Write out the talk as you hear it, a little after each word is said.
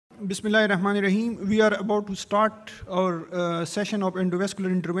Bismillahirrahmanirrahim. We are about to start our session of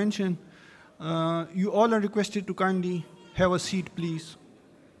endovascular intervention. You all are requested to kindly have a seat, please.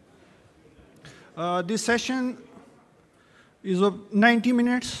 This session is of 90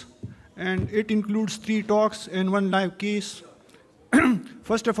 minutes, and it includes 3 talks and 1 live case.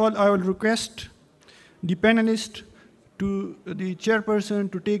 First of all, I will request the panelists to the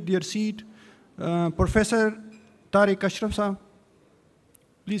chairperson to take their seat. Professor Tariq Ashraf Sahab,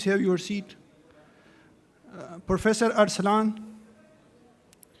 please have your seat. Professor Arsalan,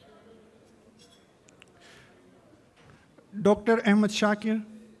 Dr. Ahmed Shakir,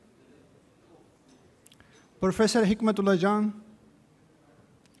 Professor Hikmatullah Jan,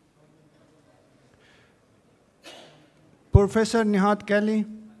 Professor Nihat Kalay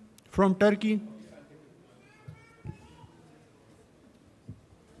from Turkey,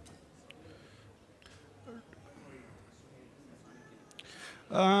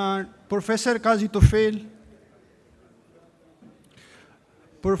 Professor Qazi Tufail,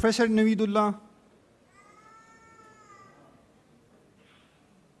 Professor Naveedullah,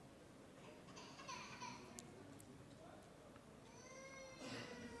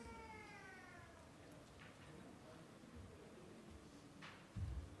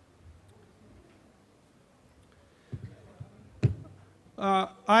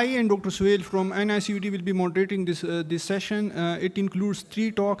 I and Dr. Suhail from NICUD will be moderating this session. It includes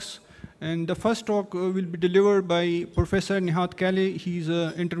 3 talks, and the first talk will be delivered by Professor Nihat Kalay. He's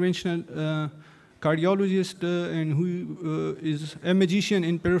an interventional cardiologist and who is a magician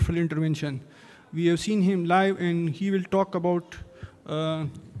in peripheral intervention. We have seen him live, and he will talk about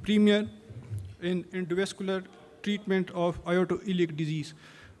premier in endovascular treatment of aortoiliac disease.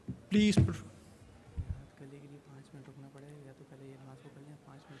 Please.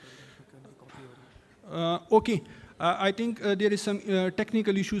 Okay, I think there is some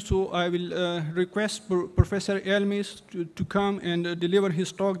technical issues, so I will request Professor Yilmaz to come and deliver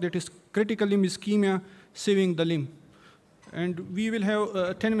his talk, that is critical limb ischemia, saving the limb. And we will have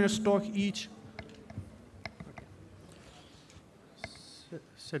a 10 minutes talk each.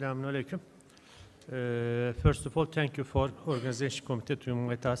 Selamun Aleyküm. First of all, thank you for organization committee to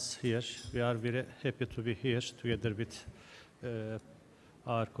invite us here. We are very happy to be here together with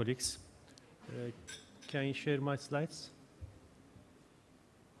our colleagues. Can you share my slides?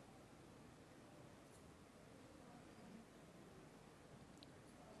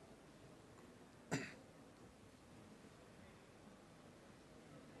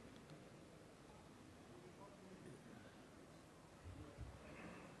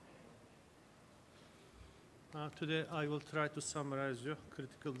 Today I will try to summarize you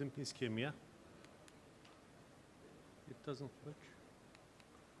critical limb ischemia. It doesn't work.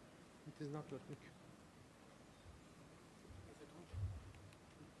 It is not working.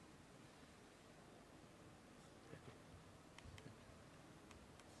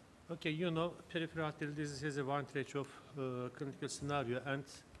 Okay, you know, peripheral arterial disease has a wide range of clinical scenario, and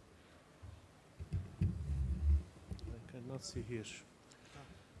I cannot see here. Should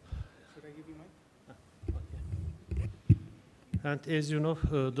I give you mine? Okay. And as you know,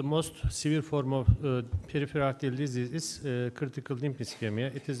 the most severe form of peripheral arterial disease is critical limb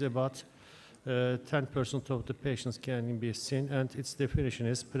ischemia. It is about 10% of the patients can be seen, and its definition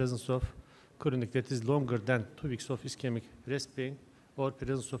is presence of chronic, that is longer than 2 weeks of ischemic rest pain, or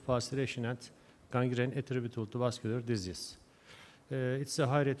presence of ulceration and gangrene attributable to vascular disease. It's a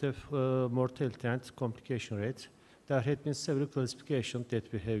high rate of mortality and complication rate. There had been several classifications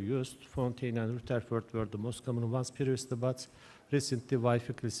that we have used. Fontaine and Rutherford were the most common ones previously, but recently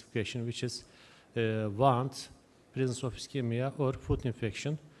AFIC classification, which is wound, presence of ischemia, or foot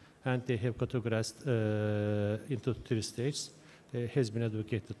infection, and they have categorized into 3 stages, has been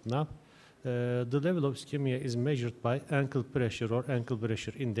advocated now. The level of ischemia is measured by ankle pressure or ankle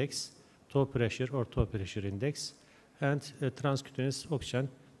pressure index, toe pressure or toe pressure index, and transcutaneous oxygen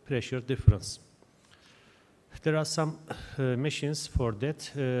pressure difference. There are some machines for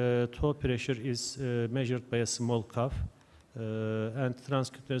that. Toe pressure is measured by a small cuff, and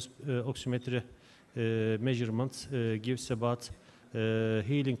transcutaneous oximetry measurement gives about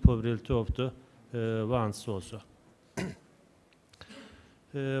healing probability of the wounds also.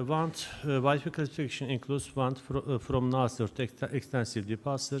 Wound AFIC classification includes wound from nasal to extensive deep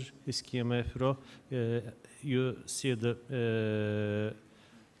ulcer, ischemia fro. You see the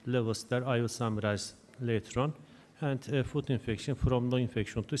levels there. I will summarize later on. And foot infection from no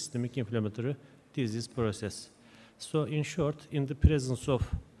infection to systemic inflammatory disease process. So in short, in the presence of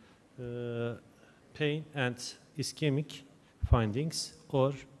pain and ischemic findings,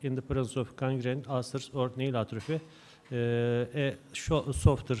 or in the presence of gangrene, ulcers, or nail atrophy, a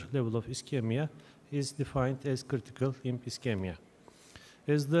softer level of ischemia is defined as critical limb ischemia.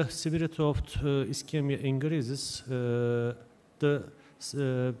 As the severity of ischemia increases, the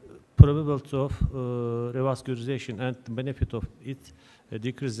probability of revascularization and the benefit of it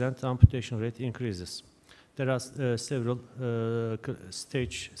decreases and amputation rate increases. There are several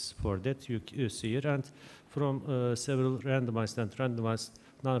stages for that you see here, and from several randomized and randomized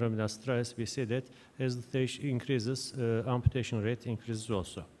non-randomized trials, we see that as the stage increases, amputation rate increases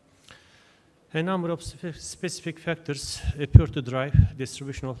also. A number of specific factors appear to drive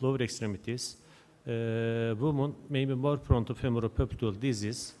distribution of lower extremities. Women may be more prone to femoropopliteal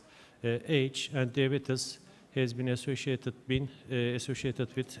disease. Age and diabetes has been associated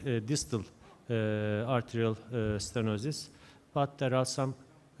with distal arterial stenosis, but there are some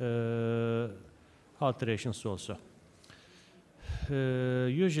alterations also.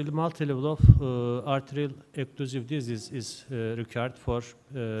 Usually multi-level of arterial occlusive disease is required for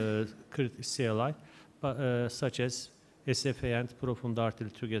CLI, such as SFA and profound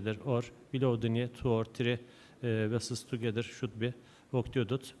artery together, or below the knee 2 or 3 vessels together should be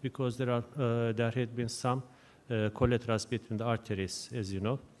occluded, because there had been some collaterals between the arteries, as you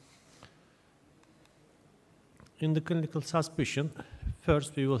know. In the clinical suspicion,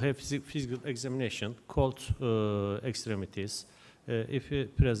 first we will have physical examination, cold extremities. If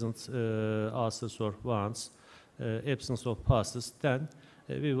it presents ulcers or wounds, absence of pulses, then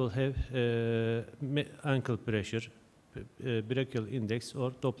we will have ankle pressure, brachial index,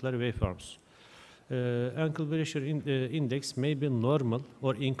 or Doppler waveforms. Ankle pressure index may be normal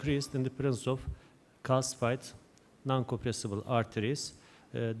or increased in the presence of calcified, non-compressible arteries.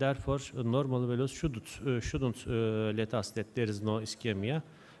 Therefore, normal values shouldn't let us that there is no ischemia.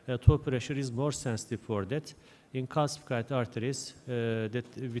 Toe pressure is more sensitive for that. In calcified arteries, that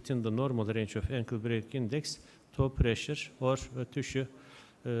within the normal range of ankle brachial index, toe pressure or tissue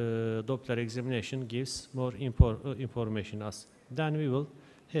Doppler examination gives more information us. Then we will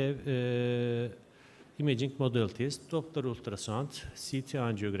have imaging modalities: Doppler ultrasound, CT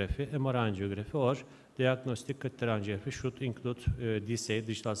angiography, MR angiography, or diagnostic catheter angiography should include DSA,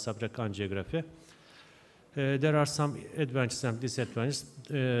 digital subtract angiography. There are some advantages and disadvantages.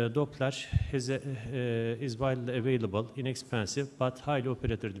 Doppler is widely available, inexpensive, but highly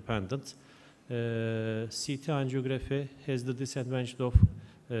operator dependent. CT angiography has the disadvantage of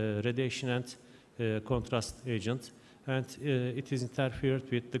radiation and contrast agent, and it is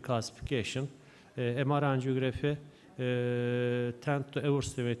interfered with the calcification. MR angiography tend to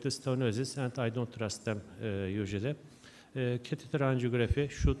overestimate the stenosis, and I don't trust them usually. Catheter angiography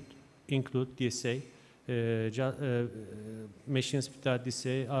should include DSA. Machines without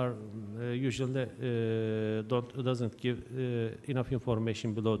DSA are usually doesn't give enough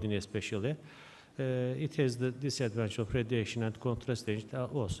information below the knee especially. It has the disadvantage of radiation and contrast agent.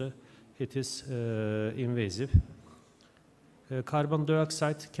 Also, it is invasive. Carbon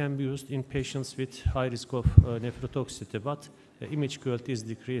dioxide can be used in patients with high risk of nephrotoxicity, but image quality is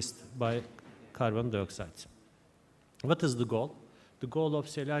decreased by carbon dioxide. What is the goal? The goal of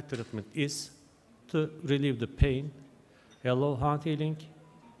CLI treatment is to relieve the pain, allow hand healing,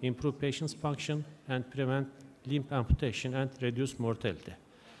 improve patient's function, and prevent limb amputation and reduce mortality.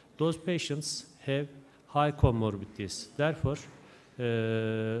 Those patients have high comorbidities. Therefore,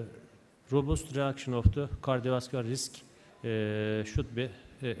 robust reduction of the cardiovascular risk should be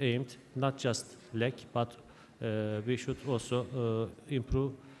aimed, not just leg, but we should also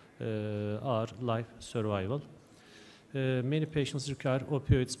improve our life survival. Many patients require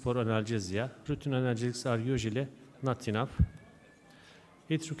opioids for analgesia. Routine analgesics are usually not enough.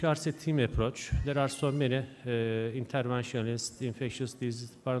 It requires a team approach. There are so many interventionists, infectious disease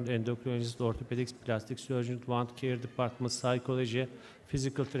department, endocrinologists, orthopedics, plastic surgeons, wound care department, psychology,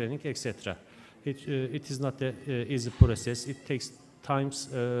 physical training, etc. It is not an easy process. It takes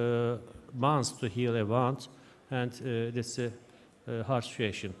months to heal a wound, and that's a hard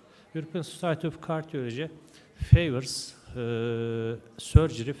situation. European Society of Cardiology favors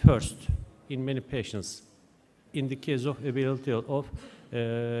surgery first in many patients in the case of availability of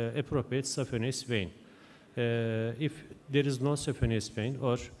appropriate saphenous vein. If there is no saphenous vein,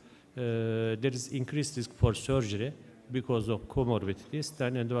 or there is increased risk for surgery because of comorbidities,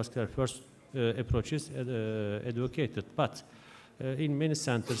 then endovascular first approach is advocated. But in many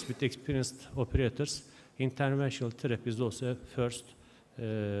centers with experienced operators, interventional therapy is also first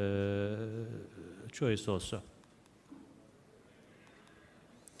choice also.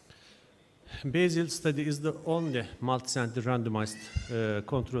 Basel study is the only multi-center randomized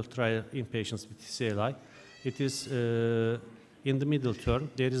controlled trial in patients with CLI. It is in the middle term.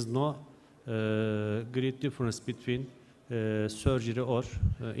 There is no great difference between surgery or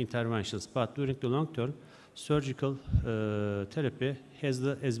interventions. But during the long term, surgical therapy has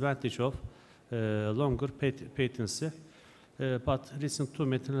the advantage of longer patency. But recent two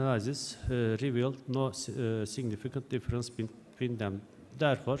meta-analyses revealed no significant difference between them.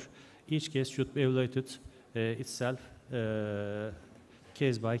 Therefore, each case should be evaluated itself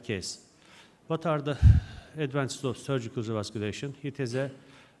case by case. What are the advantages of surgical revascularization? It has a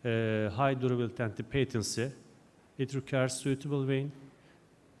high durability and patency. It requires suitable vein.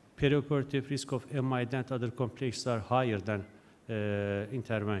 Perioperative risk of MI and other complications are higher than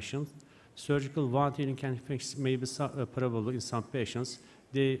intervention. Surgical wound healing infection may be probable in some patients.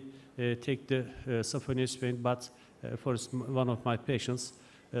 They take the saphenous vein, but for one of my patients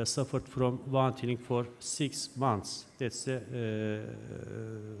suffered from wound healing for 6 months. That's a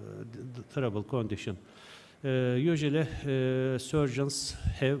terrible condition. Usually, surgeons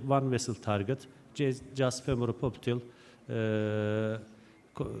have one vessel target, just femoropopliteal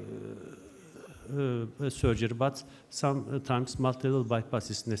surgery, but sometimes multiple bypass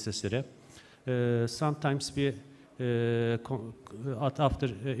is necessary. Sometimes we, after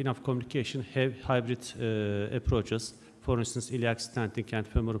enough communication, have hybrid approaches. For instance, iliac stenting and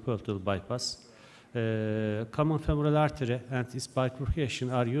femoropopliteal bypass. Common femoral artery and its bifurcation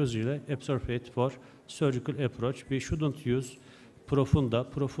are usually appropriate for surgical approach. We shouldn't use profunda.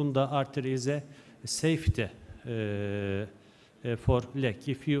 Profunda artery is a safety for leg.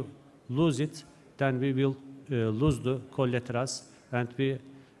 If you lose it, then we will lose the collaterals and we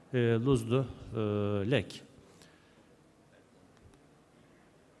lose the leg.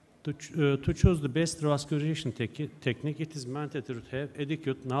 To choose the best revascularization technique, it is mandatory to have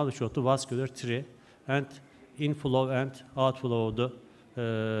adequate knowledge of the vascular tree and inflow and outflow of the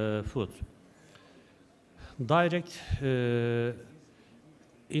foot. Direct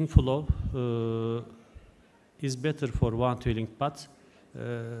inflow is better for wound healing, but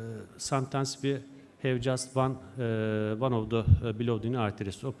sometimes we have just one of the below the knee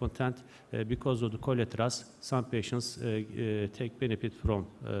arteries open, and because of the collaterals, some patients take benefit from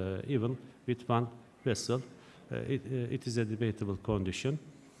even with one vessel. It is a debatable condition.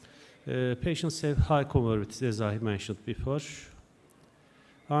 Patients have high comorbidities, as I mentioned before.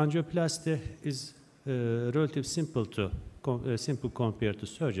 Angioplasty is relatively simple compared to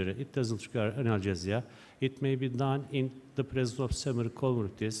surgery. It doesn't require analgesia. It may be done in the presence of several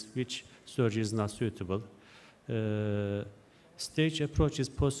comorbidities, which surgery is not suitable. Stage approach is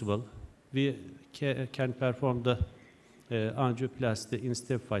possible. We can perform the angioplasty in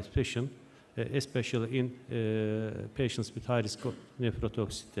stepwise fashion, especially in patients with high risk of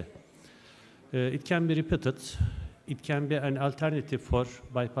nephrotoxicity. It can be repeated. It can be an alternative for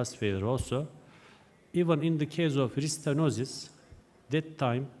bypass failure also. Even in the case of wrist stenosis, that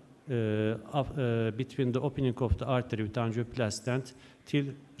time between the opening of the artery with angioplasty and till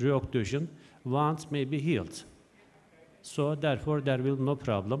reocclusion, wounds may be healed. So therefore, there will be no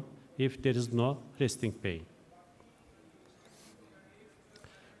problem if there is no resting pain.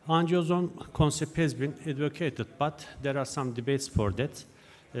 Angiozone concept has been advocated, but there are some debates for that.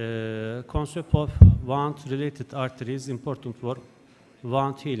 Concept of wound-related artery is important for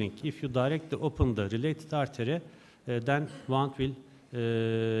wound healing. If you directly open the related artery, then wound will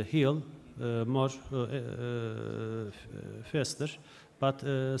heal more faster, but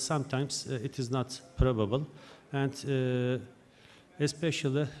sometimes it is not probable, and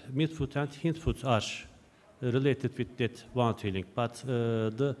especially midfoot and hindfoot are related with that wound healing, but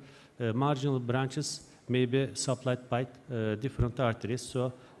the marginal branches may be supplied by different arteries,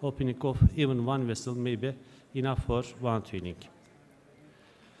 so opening of even one vessel may be enough for wound healing.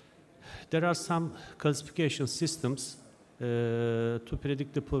 There are some classification systems to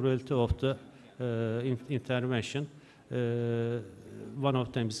predict the probability of the intervention. One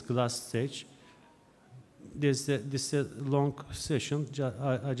of them is glass stage. This is a long session.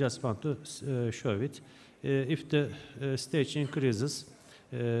 I just want to show it. If the stage increases,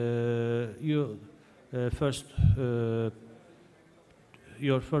 your first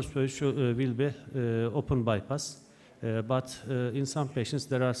position will be open bypass. But in some patients,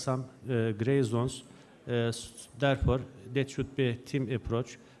 there are some gray zones. Therefore, that should be a team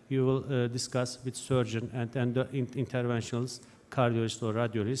approach. You will discuss with surgeon and the interventionalist, cardiologist or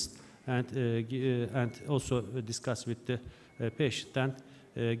radiologist, and also discuss with the patient and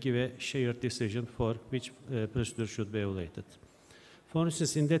give a shared decision for which procedure should be evaluated. For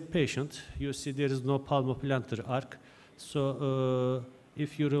instance, in that patient, you see there is no palmoplantar arc. So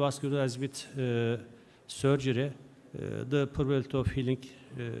if you revascularize with surgery, the probability of healing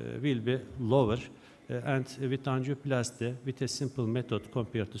will be lower, and with angioplasty, with a simple method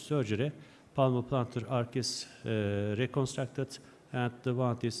compared to surgery, palmoplantar arc is reconstructed, and the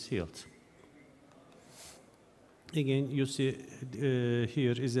wound is healed. Again, you see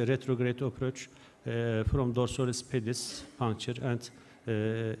here is a retrograde approach from dorsalis pedis puncture and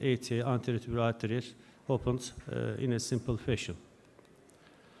ATA, anterior artery, opened in a simple fashion.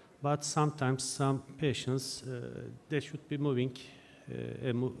 But sometimes some patients, they should be moving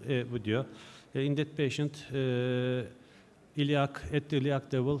a video. In that patient, iliac, at the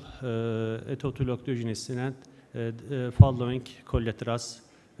iliac level, aortoiliac lesion is seen, and following collaterals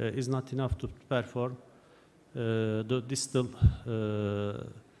is not enough to perform the distal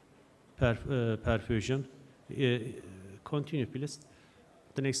perfusion. Continue, please.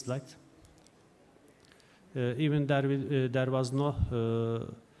 The next slide. Even there was no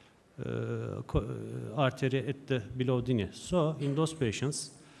artery at the below the knee. So in those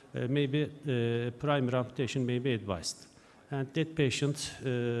patients, maybe primary amputation may be advised. And that patient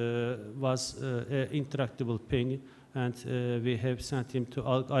was intractable pain, and we have sent him to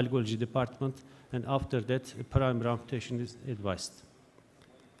algology department, and after that, primary amputation is advised.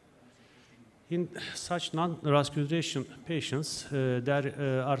 In such non-revascularization patients,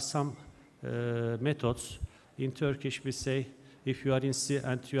 there are some methods. In Turkish, we say, if you are in sea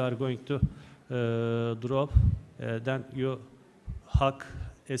and you are going to drop, then you hug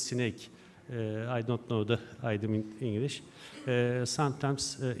a snake. I don't know the item in English.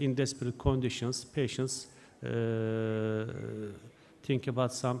 Sometimes in desperate conditions, patients think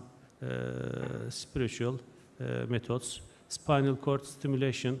about some spiritual methods. Spinal cord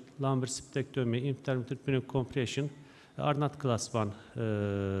stimulation, lumbar spectectomy, intermittent pneumatic compression are not class 1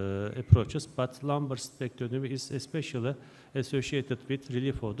 approaches, but lumbar spectectomy is especially associated with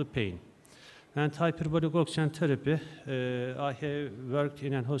relief of the pain. And hyperbaric oxygen therapy, I have worked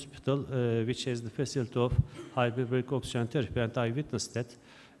in a hospital which has the facility of hyperbaric oxygen therapy, and I witnessed that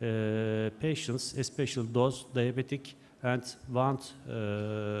patients, especially those diabetic and wound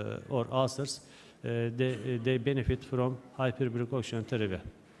or ulcers, they benefit from hyperbaric oxygen therapy.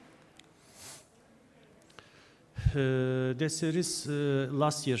 This is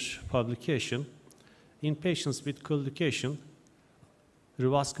last year's publication. In patients with claudication,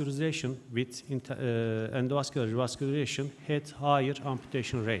 revascularization with endovascular revascularization had higher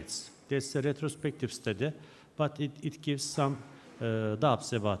amputation rates. That's a retrospective study, but it gives some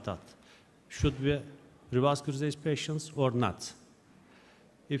doubts about that. Should we revascularize patients or not?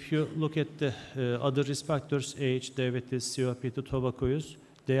 If you look at the other risk factors, age, diabetes, COPD, tobacco use,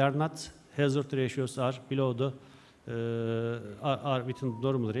 they are not, hazard ratios are below the, are within the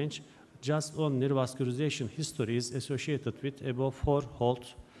normal range. Just only revascularization history is associated with above 4-fold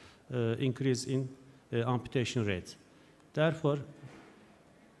increase in amputation rate. Therefore,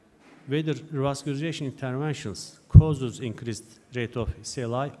 whether revascularization interventions causes increased rate of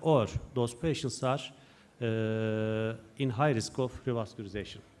CLI or those patients are in high risk of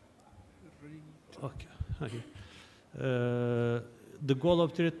revascularization. Okay. The goal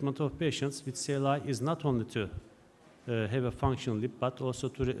of treatment of patients with CLI is not only to have a functional lip, but also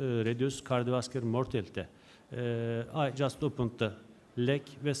to reduce cardiovascular mortality. I just opened the leg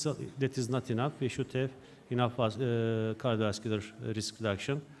vessel. That is not enough. We should have enough cardiovascular risk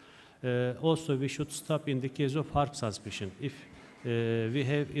reduction. Also, we should stop in the case of heart suspicion. If we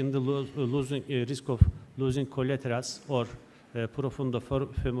have in the losing risk of losing collaterals or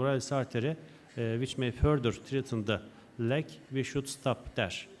profundofemoralis artery, which may further threaten the leg, we should stop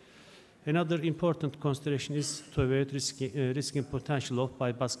there. Another important consideration is to avoid risking potential of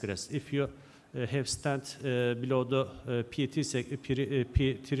bypass grafts. If you have stent below the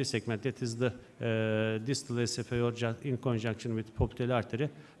P3 segment, that is the distal SFA in conjunction with popliteal artery,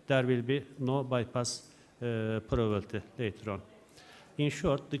 there will be no bypass probability later on. In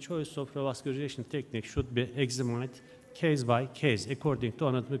short, the choice of revascularization technique should be examined case by case according to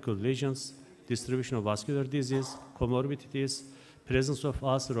anatomical lesions, distribution of vascular disease, comorbidities, presence of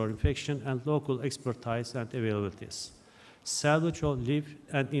ulcer or infection, and local expertise and availabilities. Salvage of live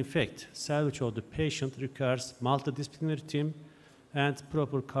and infect, salvage of the patient requires multidisciplinary team and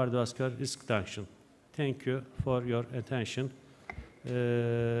proper cardiovascular risk reduction. Thank you for your attention.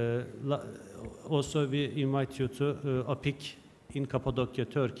 Also, we invite you to AFIC in Cappadocia,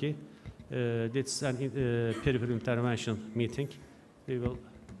 Turkey. That's a peripheral intervention meeting. We will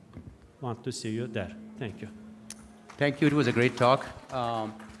want to see you there. Thank you. Thank you. It was a great talk.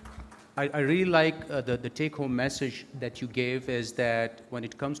 I really like the take-home message that you gave is that when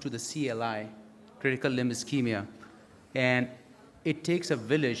it comes to the CLI, critical limb ischemia, and it takes a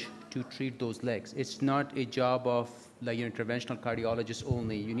village to treat those legs. It's not a job of like interventional cardiologists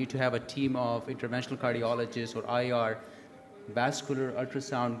only. You need to have a team of interventional cardiologists or IR vascular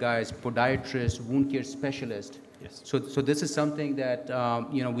ultrasound guys, podiatrists, wound care specialists. Yes. So this is something that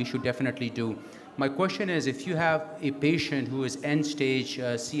we should definitely do. My question is, if you have a patient who is end-stage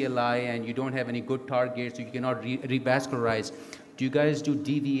CLI and you don't have any good targets, so you cannot revascularize, do you guys do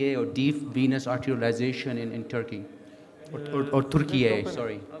DVA or deep venous arterialization in Turkey? Or Turkiye,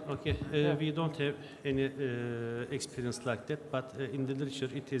 sorry. Okay, we don't have any experience like that, but in the literature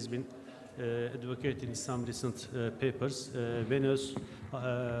it has been advocated in some recent papers.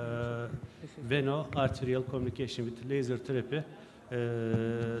 Veno-arterial communication with laser therapy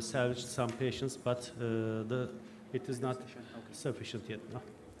salvaged some patients, but it is not sufficient yet. No.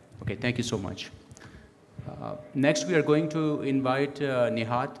 Okay, thank you so much. Next, we are going to invite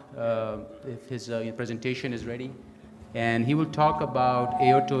Nihat, if his presentation is ready, and he will talk about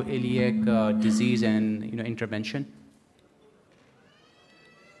aortoiliac disease and intervention.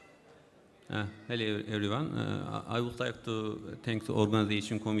 Hello everyone. I would like to thank the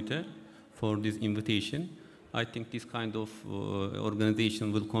organization committee for this invitation. I think this kind of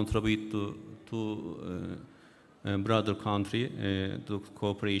organization will contribute to broader country to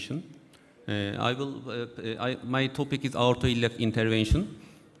cooperation. My topic is aortoiliac intervention.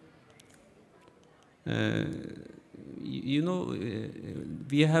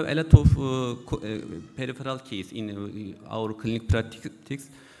 We have a lot of peripheral case in our clinic practice.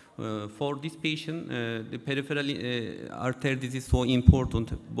 For this patient, the peripheral artery disease is so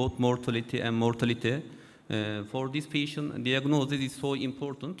important, both mortality and mortality. For this patient, diagnosis is so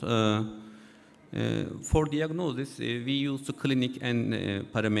important. For diagnosis, we use the clinic and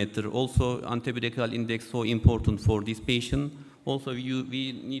parameter. Also, antibrachial index so important for this patient. Also,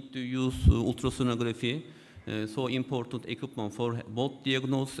 we need to use ultrasonography, so important equipment for both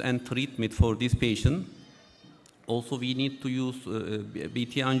diagnosis and treatment for this patient. Also, we need to use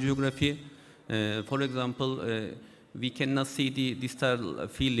BT angiography. For example, we cannot see the distal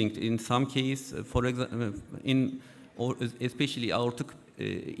feeling in some case. For example, especially aortic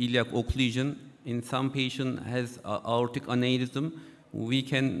iliac occlusion, in some patient has aortic aneurysm. We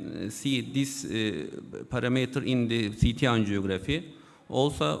can see this parameter in the CT angiography.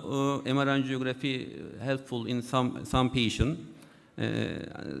 Also, MR angiography helpful in some patient.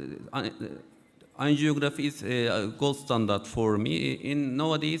 Angiography is a gold standard for me.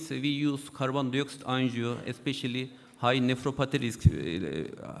 Nowadays, we use carbon dioxide angio, especially high nephropathy risk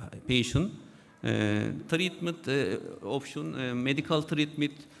patient. Treatment option, medical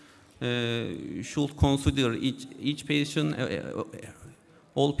treatment should consider each patient,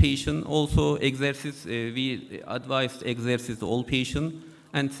 all patient. Also, exercise, we advise exercise all patient,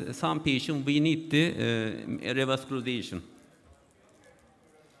 and some patient we need the revascularization.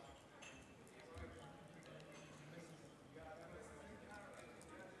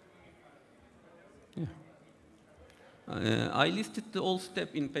 I listed all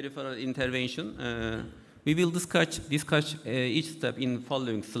steps in peripheral intervention. We will discuss each step in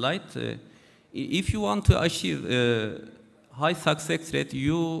following slide. If you want to achieve high success rate,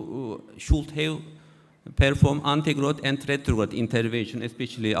 you should have perform antegrowth and retrograde intervention,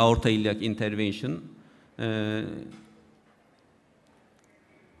 especially aortoiliac intervention.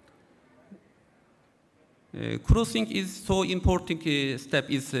 Crossing is so important step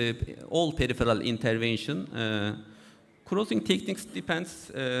is all peripheral intervention. Crossing techniques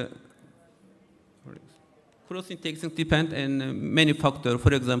depends. Crossing techniques depend on many factors.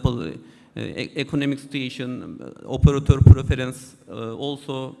 For example, economic situation, operator preference,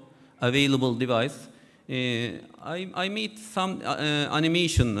 also available device. I made some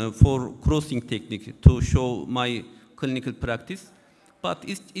animation for crossing technique to show my clinical practice, but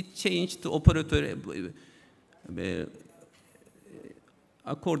it changed to operator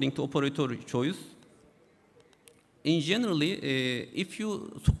according to operator choice. In generally, if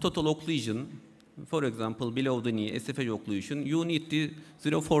you subtotal occlusion, for example, below the knee, esophageal occlusion, you need the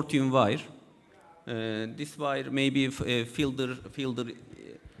 0.14 wire. This wire may be Fielder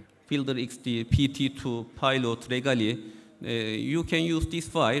XT, PT2, Pilot, Regali. You can use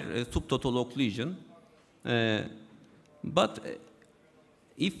this wire, subtotal occlusion. But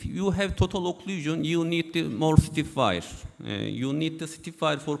if you have total occlusion, you need the more stiff wire. You need the stiff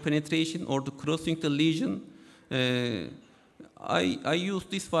wire for penetration or the crossing the lesion. I use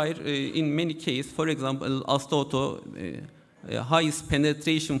this wire in many cases. For example, Astato highest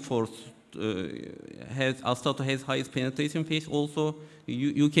penetration force Astato has highest penetration phase. Also,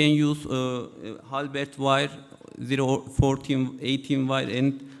 you can use Halbert wire, 0.14, 18 wire,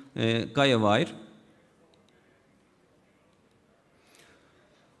 and Gaia wire.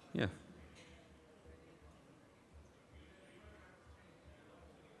 Yeah.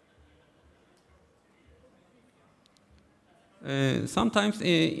 Sometimes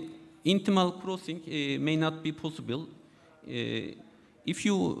intimal crossing may not be possible. If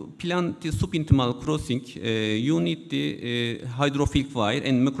you plan the subintimal crossing, you need the hydrophilic wire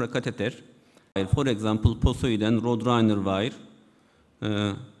and microcatheter. For example, Poseid and Roadrunner wire.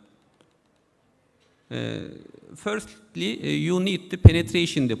 Firstly, you need the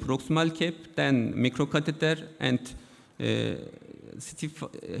penetration, the proximal cap, then microcatheter and stiff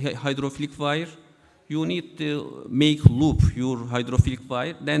hydrophilic wire. You need to make loop your hydrophilic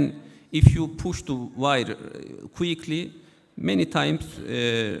wire. Then if you push the wire quickly, many times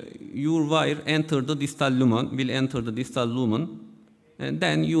your wire enter the distal lumen, will enter the distal lumen, and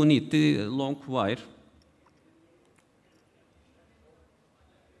then you need the long wire.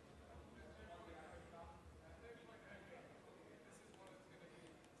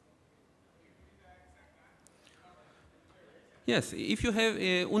 Yes, if you have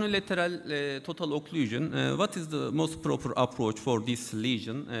a unilateral total occlusion, what is the most proper approach for this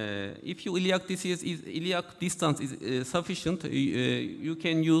lesion? If your iliac distance is sufficient, you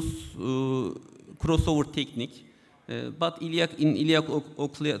can use crossover technique. But in iliac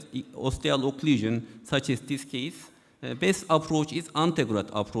osteal occlusion, such as this case, best approach is antegrade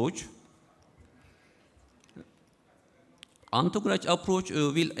approach. Antegrade approach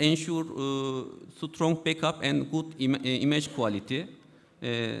will ensure strong backup and good image quality.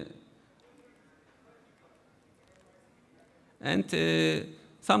 And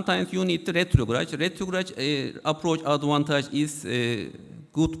sometimes you need the retrograde. Retrograde approach advantage is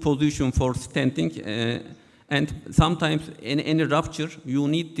good position for stenting. And sometimes in any rupture, you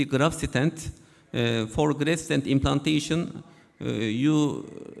need the graft stent. For graft stent implantation,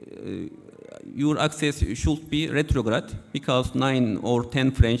 your access should be retrograde because 9 or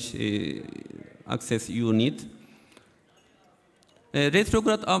 10 French access you need.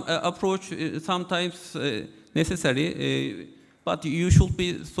 Retrograde approach sometimes necessary, but you should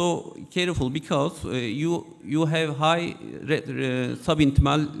be so careful because you have high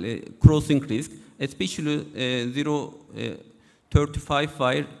subintimal crossing risk, especially 0.35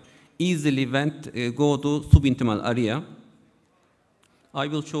 wire easily go to subintimal area. I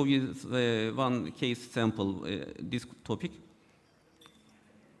will show you one case sample, this topic.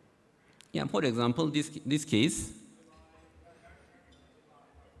 Yeah, for example, this case.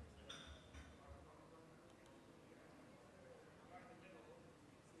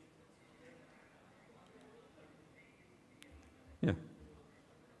 Yeah.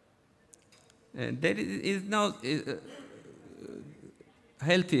 There is now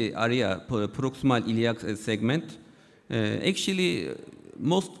healthy area, proximal iliac segment. Actually,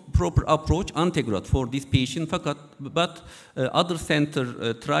 most proper approach antegrade for this patient, but other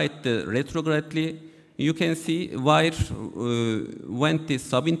center tried retrogradely. You can see wire went to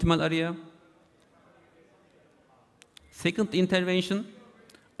subintimal area. Second intervention,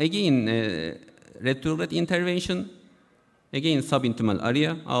 again retrograde intervention, again subintimal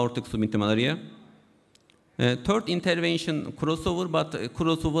area, aortic subintimal area. Third intervention, crossover, but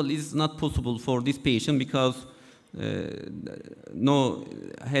crossover is not possible for this patient because no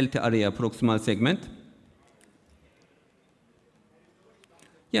healthy area proximal segment.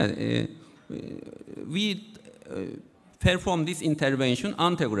 Yeah, we perform this intervention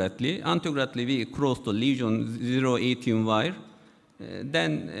antegradely. Antegradely, we cross the lesion 0.18 wire,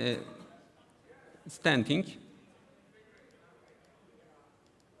 then stenting.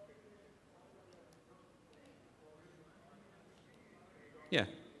 Yeah.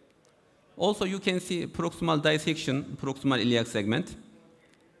 Also, you can see proximal dissection, proximal iliac segment.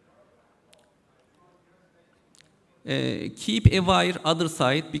 Keep a wire other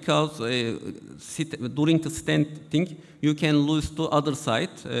side because during the stenting you can lose the other side.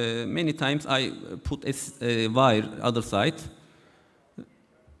 Many times I put a wire other side.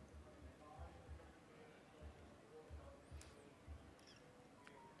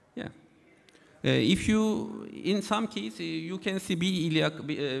 Yeah. If you, in some cases, you can see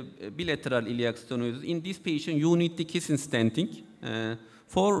bilateral iliac stenosis. In this patient, you need the kissing stenting.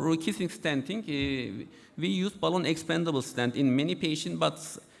 For kissing stenting, we use balloon expandable stent in many patients, but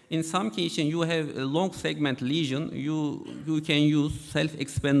in some cases, you have a long segment lesion. You can use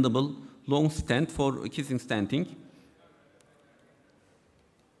self-expandable long stent for kissing stenting.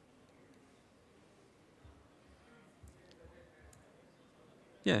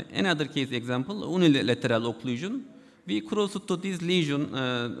 Yeah, another case example, unilateral occlusion. We crossed to this lesion,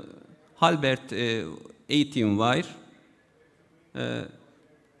 Halbert 18 wire.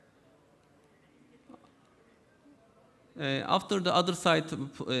 After the other side,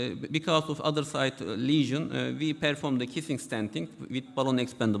 because of other side lesion, we perform the kissing stenting with balloon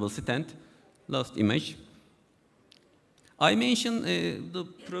expandable stent. Last image. I mentioned the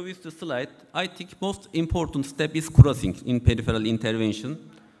previous slide. I think most important step is crossing in peripheral intervention.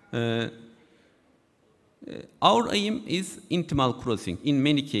 Our aim is intimal crossing. In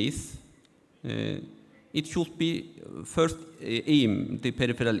many cases, it should be first aim, the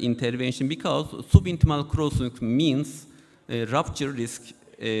peripheral intervention, because subintimal crossing means rupture risk,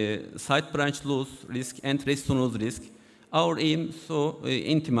 side branch loss risk, and restenosis risk. Our aim, so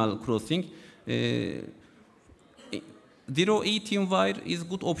intimal crossing. 0.18 wire is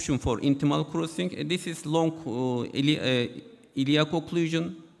good option for intimal crossing. This is long iliac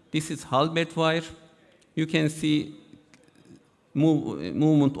occlusion. This is halberd wire. You can see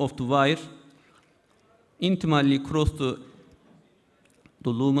movement of the wire. Intimally cross the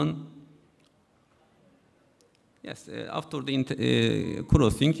lumen. Yes, after the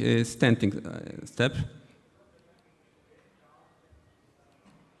crossing, stenting step.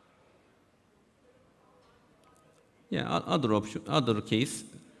 Yeah, other option, other case.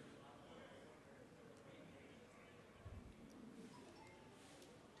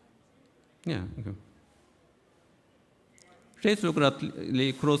 Yeah. Okay.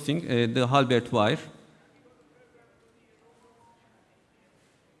 Retrogradely crossing the halberd wire.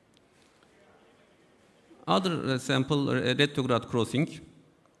 Other sample, retrograde crossing.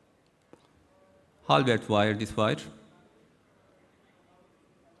 Halberd wire, this wire.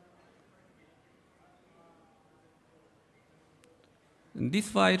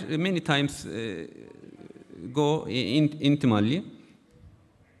 This wire many times go intimally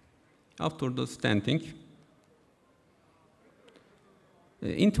after the stenting.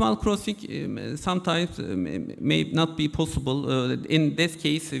 Intimal crossing sometimes may not be possible. In this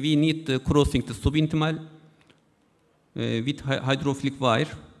case, we need the crossing the subintimal with hydrophilic wire.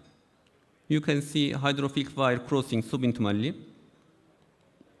 You can see hydrophilic wire crossing subintimally.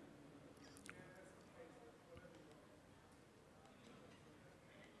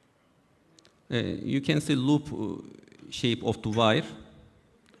 You can see loop shape of the wire.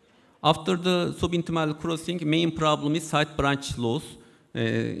 After the subintimal crossing, main problem is side branch loss.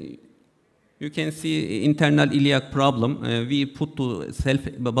 You can see internal iliac problem. We put to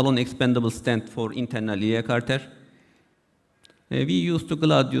self-balloon expandable stent for internal iliac artery. We use the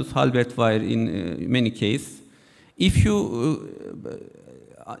gladius halberd wire in many cases. If you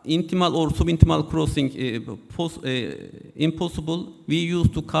intimal or subintimal crossing impossible, we use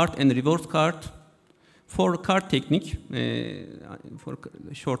the cart and reverse cart. For cart technique, for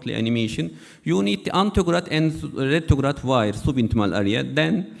shortly animation, you need the antegrade and retrograde wire subintimal area.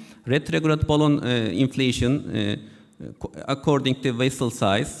 Then retrograde balloon inflation according to vessel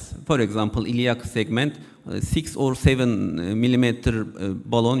size. For example, iliac segment, 6 or 7 millimeter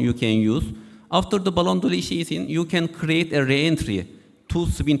balloon you can use. After the balloon dilation, you can create a re-entry to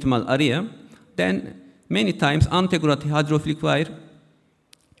subintimal area. Then many times antegrade hydrophilic wire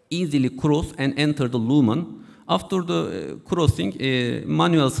easily cross and enter the lumen. After the crossing,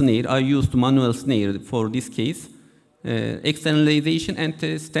 manual snare, I used manual snare for this case, externalization and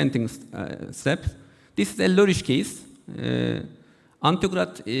stenting steps. This is a Lorish case.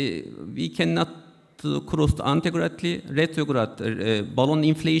 Antegrade, we cannot cross the antegradely, retrograde balloon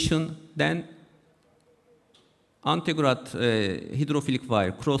inflation, then antegrade hydrophilic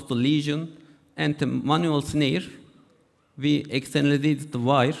wire cross the lesion, and the manual snare, we externalized the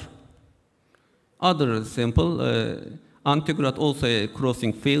wire. Other sample, antegrade also a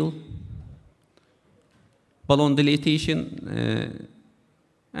crossing fail, balloon dilatation,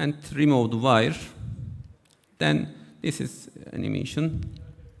 and remove the wire. Then this is animation.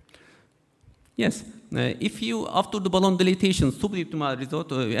 Yes, if you, after the balloon dilatation, suboptimal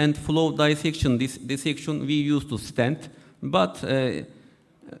result and flow dissection, this dissection we use to stent, but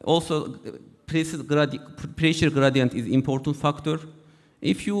also pressure gradient is important factor.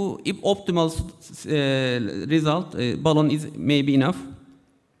 If optimal result, balloon is maybe enough.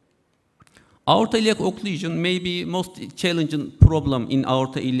 Aortoiliac occlusion may be most challenging problem in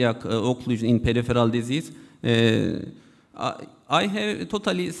aortoiliac occlusion in peripheral disease. I have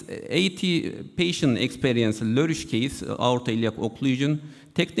totally 80 patient experience, Lorish case, aortoiliac occlusion.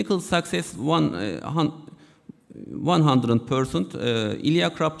 Technical success 100%.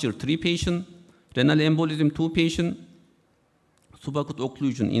 Iliac rupture 3 patient, renal embolism 2 patient, subacute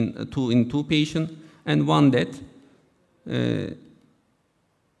occlusion in 2 patient, and 1 death.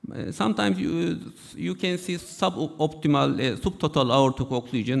 Sometimes you can see suboptimal, subtotal aortic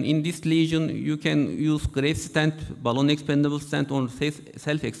occlusion. In this lesion, you can use grave stent, balloon expandable stent, or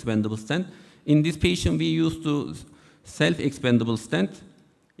self-expandable stent. In this patient, we used to self-expandable stent.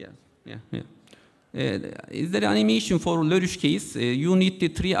 Is there animation for Lorish case? You need the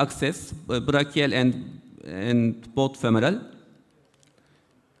 3 axis, brachial and and both femoral.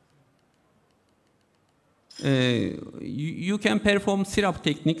 You can perform syrup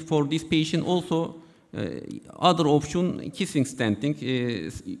technique for this patient also. Other option, kissing stenting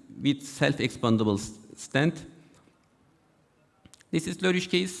with self-expandable stent. This is Lurish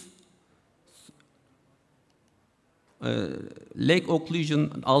case. Leg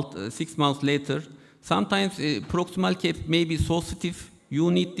occlusion 6 months later. Sometimes proximal cap may be so stiff.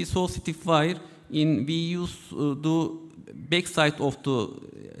 You need the so stiff wire. We use the backside of the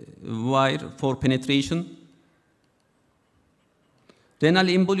wire for penetration. Renal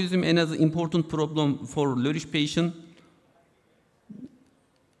embolism, another important problem for Lurish patient.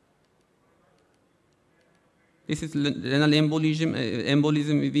 This is renal embolism.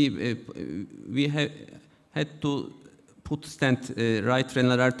 We have had to put stent right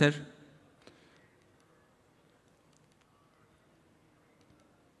renal artery.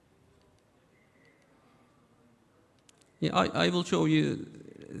 Yeah, I will show you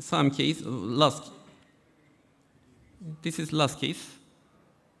some case. This is last case.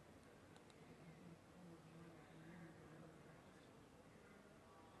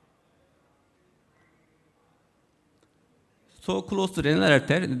 So close to renal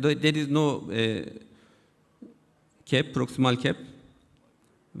artery, there is no cap, proximal cap.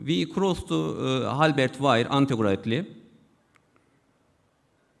 We cross to Halbert wire antegradiently.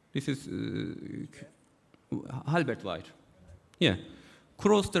 This is Halbert wire. Yeah.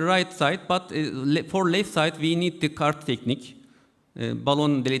 Cross the right side, but for left side, we need the card technique,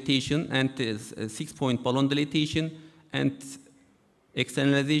 balloon dilatation and 6-point balloon dilatation and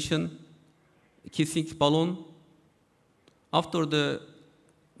externalization, kissing balloon. After the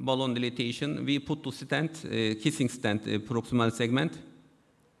balloon dilatation, we put to stent, kissing stent, proximal segment,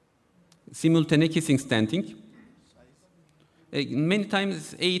 simultaneous kissing stenting. Many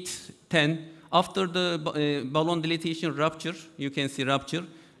times 8, 10. After the balloon dilatation rupture, you can see rupture,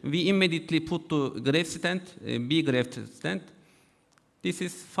 we immediately put to graft stent, B graft stent. This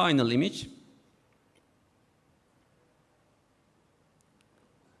is final image.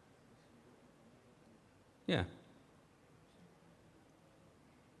 Yeah.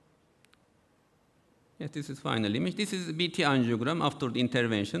 Yes, this is final image. This is BT angiogram after the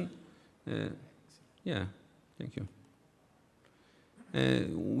intervention. Yeah, thank you.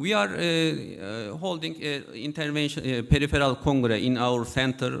 We are holding intervention peripheral congress in our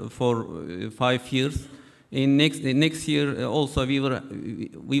center for 5 years. In next year also we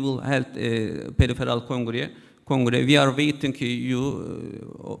will hold peripheral congress. We are waiting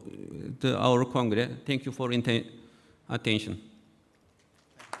you our congress. Thank you for attention.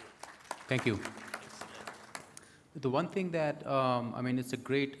 Thank you. The one thing that, I mean, it's a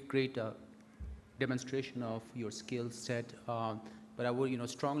great demonstration of your skill set, but I would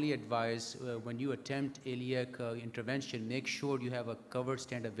strongly advise when you attempt iliac intervention, make sure you have a covered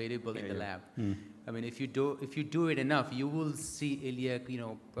stent available in the lab. I mean, if you do it enough, you will see iliac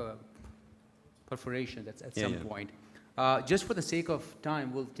perforation at some point. Just for the sake of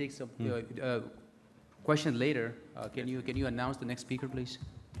time, we'll take some questions later. Can you announce the next speaker, please?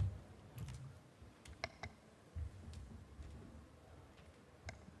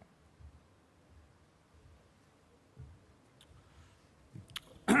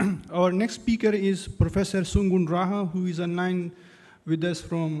 Our next speaker is Professor Seung Woon Rha, who is online with us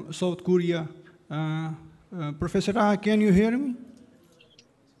from South Korea. Professor Rha, can you hear me?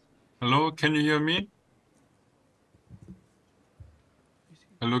 Hello, can you hear me?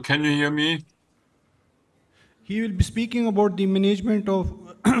 Hello, can you hear me? He will be speaking about the management of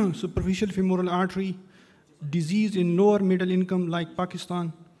superficial femoral artery disease in lower middle income like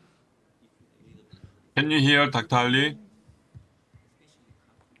Pakistan. Can you hear Dr. Ali?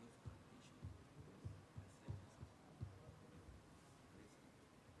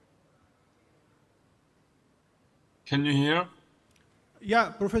 Can you hear?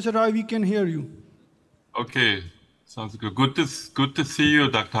 Yeah, Professor Rha, we can hear you. Okay, sounds good. Good to see you,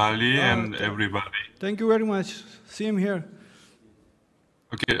 Dr. Ali, and everybody. Thank you very much. Same here.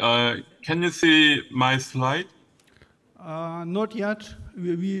 Okay, can you see my slide? Not yet.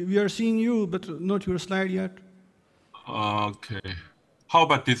 We are seeing you, but not your slide yet. Okay. How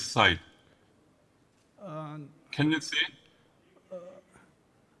about this side? Can you see?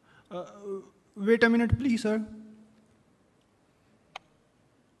 Wait a minute, please, sir.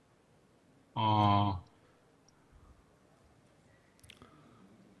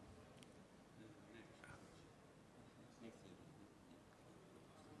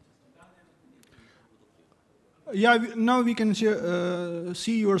 Yeah, now we can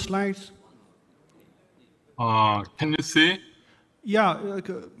see your slides. Can you see? Yeah.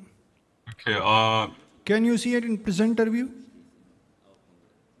 Okay. Can you see it in presenter view?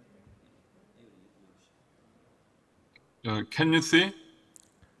 Can you see?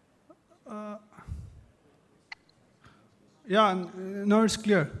 Yeah, now it's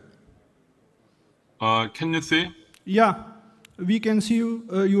clear. Can you see? Yeah, we can see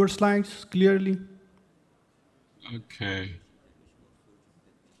your slides clearly. Okay.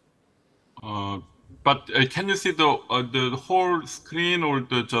 But can you see the whole screen or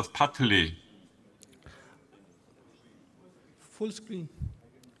just partly? Full screen.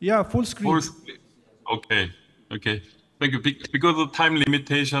 Yeah, full screen. Whole screen. Okay. Okay. Thank you. Because of time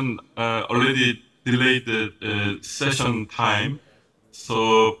limitation, already delayed the session time.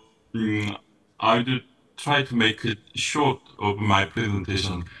 So I will try to make it short of my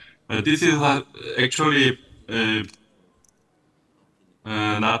presentation. This is actually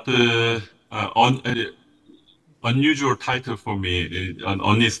not unusual title for me, an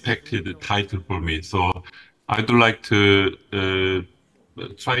unexpected title for me. So I'd like to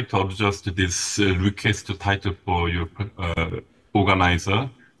try to adjust this request title for your organizer.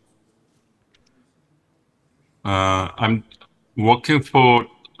 I'm working for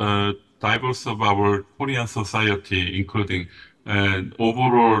diverse of our Korean society, including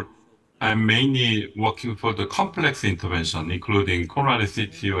overall. I'm mainly working for the complex intervention, including coronary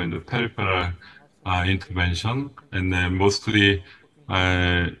CTO and the peripheral intervention, and mostly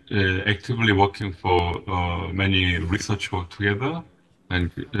actively working for many research work together.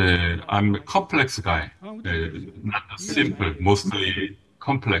 And I'm a complex guy, not simple, mostly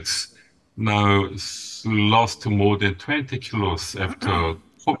complex. Now lost more than 20 kilos after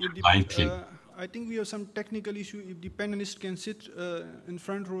COVID-19. I think we have some technical issue. If the panelists can sit in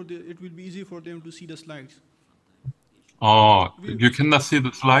front row, it will be easy for them to see the slides. You cannot see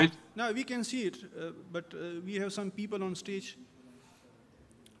the slide? No, we can see it, but we have some people on stage.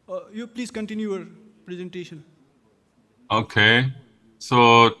 You please continue your presentation. Okay.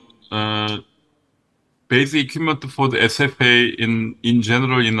 So basic equipment for the SFA in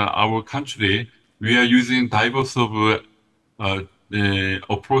general in our country, we are using diverse of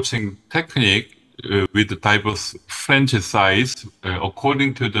approaching technique with diverse flange size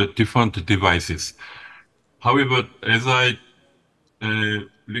according to the different devices. However, as I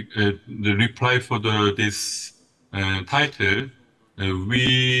the reply for this title,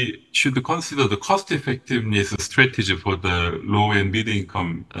 we should consider the cost effectiveness strategy for the low and mid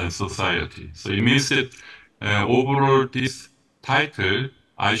income society. So it means that overall this title,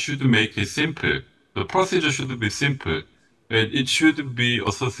 I should make it simple. The procedure should be simple. And it should be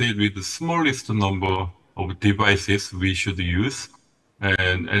associated with the smallest number of devices we should use.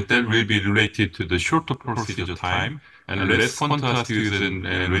 And that will be related to the shorter procedure time and less contrast using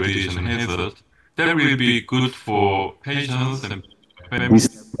radiation hazard. That will be good for patients and families.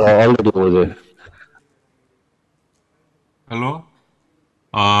 Already over there. Hello?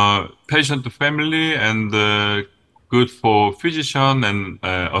 Patient family and good for physician and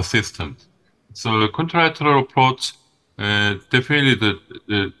assistant. So the contralateral approach, definitely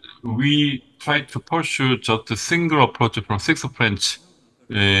we try to pursue just a single approach from 6 French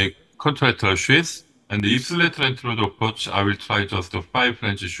contralateral sheaths, and the ipsilateral anterior approach, I will try just the 5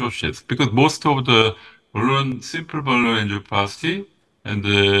 French short sheaths, because most of the simple balloon angioplasty and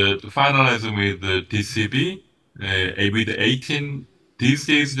finalizing with the DCB, with 18, these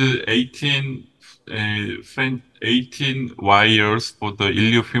days the 18 wires for the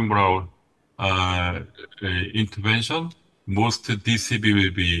iliofemoral intervention, most DCB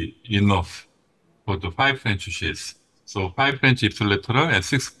will be enough for the 5 French sheaths. So 5 French ipsilateral and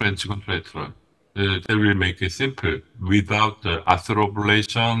 6 French contralateral. That will make it simple without the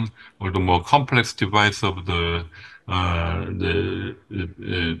arthroablation or the more complex device of the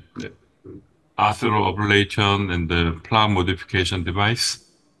arthroablation and the plaque modification device.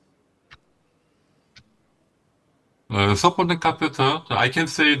 Supporting catheter, I can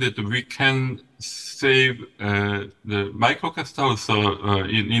say that we can save the microcatheter also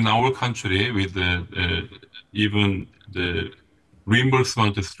in our country with even the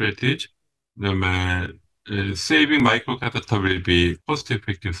reimbursement strategy. Saving microcatheter will be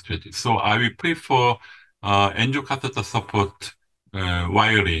cost-effective strategy. So I will prefer angiocatheter support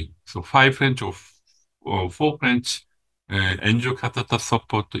wiring. So 5 French or 4 French angiocatheter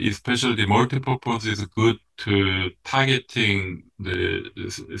support, especially multipurpose, is good to targeting the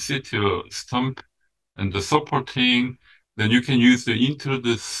CTO stump and the supporting. Then you can use the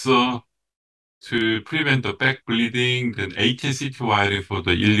introducer to prevent the back bleeding, then 18 CT wiring for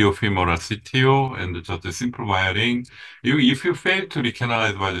the iliofemoral CTO and just the simple wiring. If you fail to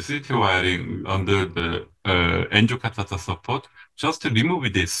recanalize by the CT wiring under the angiocatheter support, just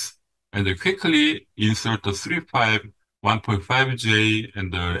remove this and quickly insert the 3.5, 1.5J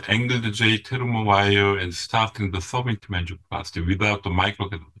and the angled J thermal wire and starting the subintimate angioplasty without the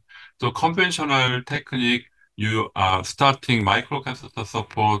microcatheter. So conventional technique, you are starting microcatheter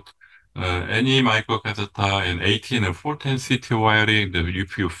support, any microcatheter and 18 and 14 CT wiring. Then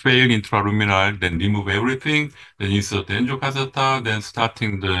if you fail intraluminal, then remove everything, then insert the angiocatheter, then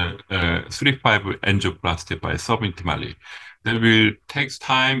starting the 3.5 angioplasty by subintimally. That will take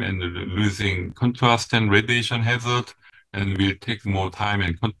time and losing contrast and radiation hazard, and will take more time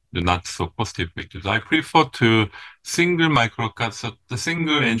and not so cost effective. I prefer to single microcatheter,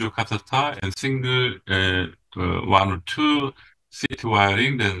 single angiocatheter, and single one or two CT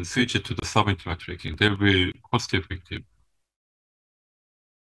wiring, then switch it to the subintimal tracking. That will be cost effective.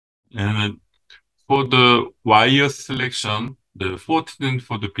 And for the wire selection, the 14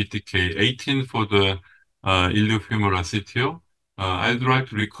 for the BTK, 18 for the iliofemoral CTO, I'd like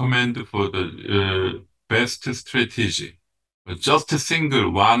to recommend for the best strategy. Just a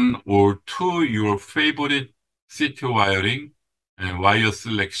single one or two your favorite CTO wiring and wire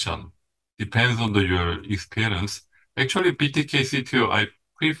selection. Depends on your experience. Actually, BTK CTO, I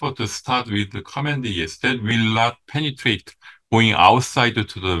prefer to start with the command ES that will not penetrate going outside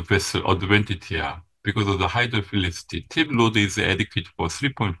to the vessel adventitia because of the hydrophilicity. Tip load is adequate for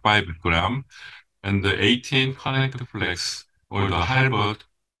 3.5 gram, and the 18 connected flex or the halberd.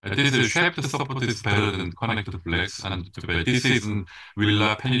 This is shaft support is better than connected flex, and this is will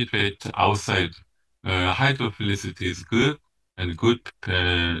not penetrate outside. Hydrophilicity is good and good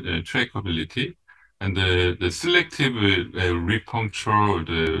trackability. And the selective repuncture or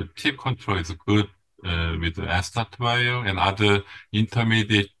the tip control is good with the astat wire and other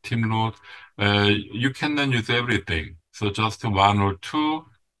intermediate tip load. You cannot use everything. So just one or two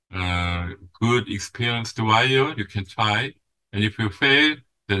good experienced wire you can try. And if you fail,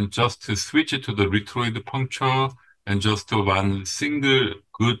 then just switch it to the retroid puncture and just one single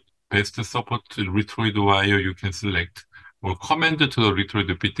good best support retroid wire you can select or command to the retroid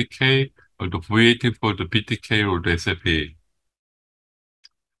BTK or the VAT for the BTK or the SFA.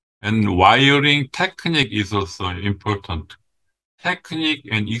 And wiring technique is also important. Technique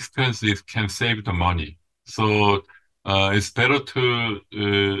and expenses can save the money. So it's better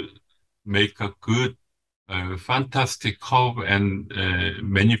to make a good, fantastic curve and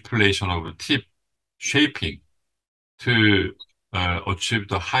manipulation of the tip shaping to achieve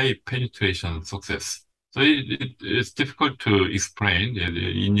the high penetration success. So it's difficult to explain.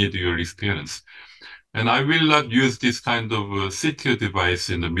 You need your experience. And I will not use this kind of CTO device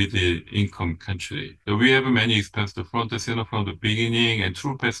in the middle-income country. We have many expensive front center from the beginning and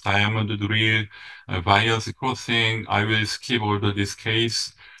true pass diamond drill, bias crossing. I will skip all this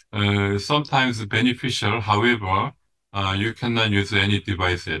case. Sometimes beneficial, however, you cannot use any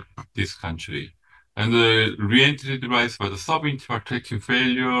device at this country. And the re-entry device for the subintimal tracking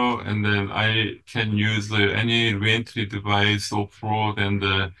failure, and then I can use any re-entry device, off-road,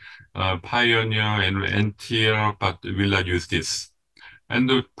 and Pioneer and NTR, but will not use this. And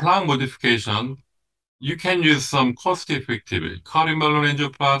the plan modification, you can use some cost-effective columnar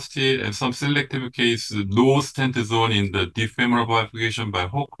angioplasty and some selective case, low stent zone in the deep femoral bifurcation by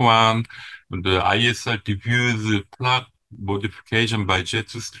Hook1, the ISR diffuse plaque modification by jet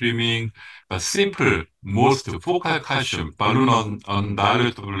streaming, but simple, most focal calcium, balloon on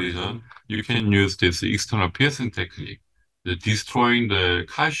dilatable lesion, you can use this external piercing technique. Destroying the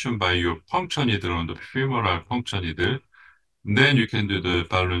calcium by your puncture needle on the femoral puncture needle. Then you can do the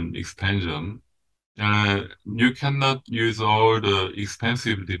balloon expansion. You cannot use all the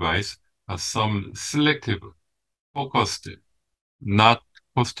expensive device, but some selective, focused, not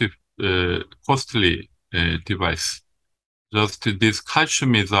costly device. Just this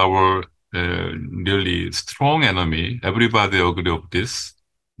calcium is our really strong enemy. Everybody agree of this.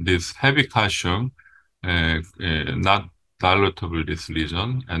 This heavy calcium, not dilatable this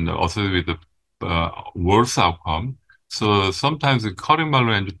lesion, and also with the worse outcome. So sometimes the current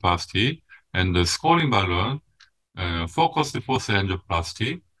balloon angioplasty and the scoring balloon, focused force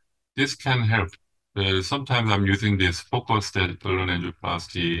angioplasty, this can help. Sometimes I'm using this focused balloon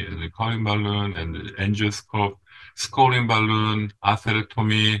angioplasty and the current balloon and the angioscope, scoring balloon,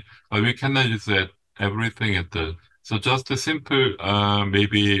 atherectomy, but we cannot use that everything at the. So just a simple,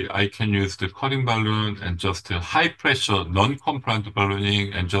 maybe I can use the cutting balloon and just a high pressure, non-compliant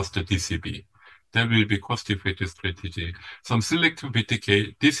ballooning and just a DCB. That will be cost-effective strategy. Some selective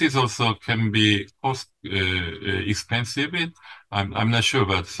BTK, this is also can be cost expensive. I'm not sure,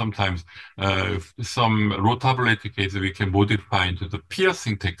 but sometimes some rotablated cases we can modify into the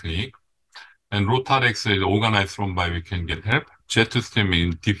piercing technique. And Rotarex is organized thrombi, we can get help. jet streaming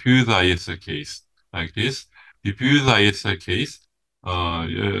diffuse ISL case like this. Diffuse ISL case,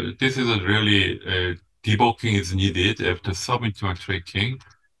 this is a really debulking is needed after subintimal tracking,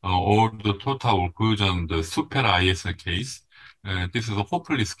 or the total occlusion, the super ISL case. This is a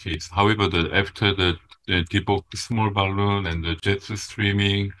hopeless case. However, after the debulk small balloon and the jet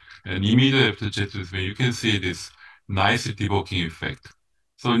streaming, and immediately after jet streaming, you can see this nice debulking effect.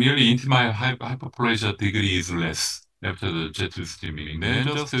 So nearly intimal hyperplasia degree is less after the jet streaming. Then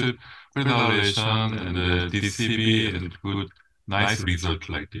just predilation and the DCB and good, nice result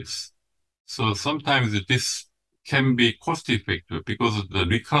like this. So sometimes this can be cost effective because the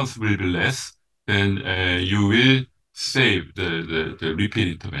recurrence will be less, then you will save the repeat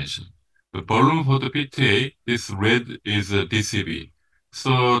intervention. The balloon for the PTA, this red is a DCB.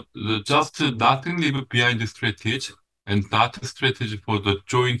 So just nothing leave behind the strategy and that strategy for the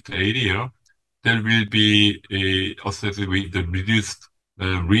joint area, there will be associated with the reduced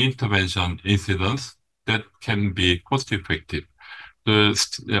reintervention incidence that can be cost effective.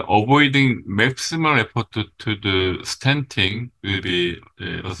 Avoiding maximal effort to the stenting will be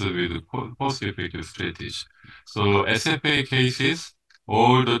associated with cost-effective strategy. So SFA cases,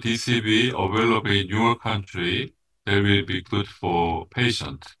 all the DCB available in your country, they will be good for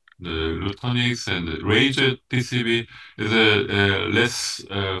patient. The Lutonix and the Razor DCB is less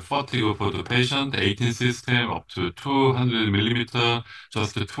fatigue for the patient. 18 system up to 200 millimeter,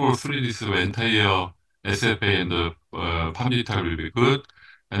 just 2 or 3 DCB entire SFA and the Pamdital will be good.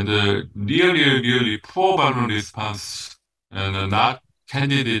 And really poor balloon response and not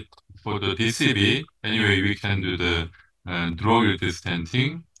candidate for the DCB. Anyway, we can do the drug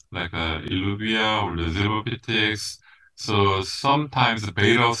stenting like Illuvia or the Zero-PTX. So sometimes the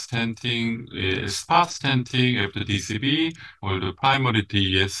beta stenting, spot stenting after DCB or the primary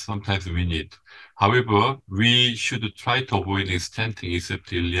DES, sometimes we need. However, we should try to avoid stenting except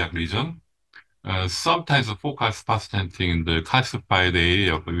the iliac region. Sometimes the focal spot stenting in the calcified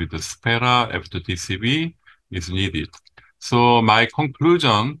area with the spera after DCB is needed. So my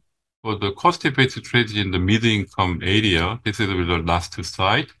conclusion for the cost-effective strategy in the mid-income area, this is the last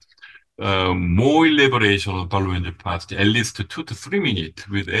slide. More elaboration on balloon angioplasty, at least 2 to 3 minutes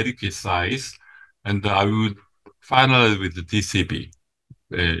with adequate size, and I would finalize with the DCB.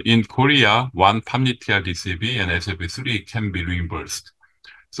 In Korea, 1 pamnitial DCB and SFA3 can be reimbursed.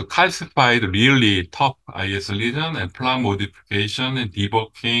 So calcified really top IS lesion and plan modification and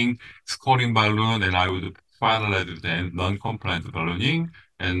debulking, scoring balloon, and I would finalize with the non-compliant ballooning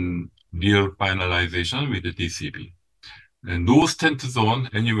and real finalization with the DCB. And no stent zone,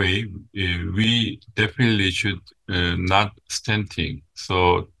 anyway, we definitely should not stenting.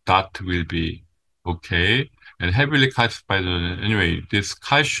 So that will be okay. And heavily calcified, anyway, this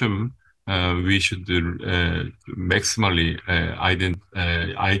calcium, we should maximally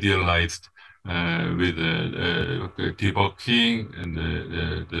idealized with debulking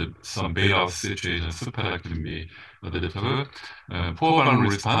and some bailout situation, super can be poor balloon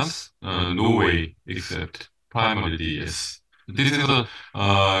response, no way except primary DS. This is a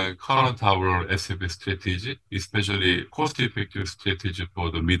current our SFA strategy, especially cost-effective strategy for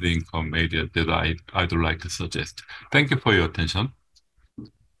the mid-income area that I'd like to suggest. Thank you for your attention.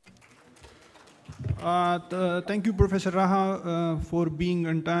 Thank you, Professor Rha, for being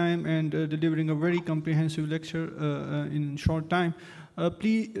on time and delivering a very comprehensive lecture in short time.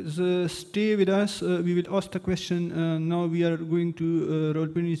 Please stay with us. We will ask the question. Now we are going to Royal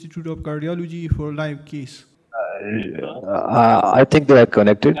Penn Institute of Cardiology for live case. I think they are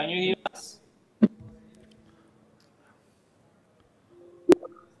connected. Can you hear us?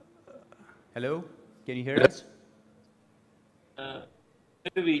 Hello, can you hear us?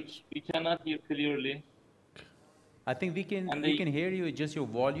 Very weak. We cannot hear clearly. I think we can hear you. Just your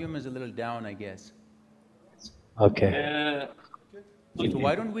volume is a little down, I guess. Okay. So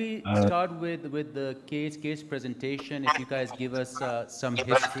why don't we start with the case presentation? If you guys give us some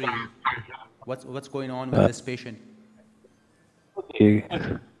history, what's going on with this patient? Okay.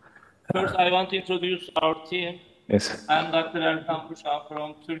 First, I want to introduce our team. Yes. I'm Dr. Ertan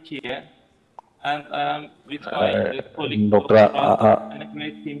from Turkiye, and I'm with my colleague, Dr. and a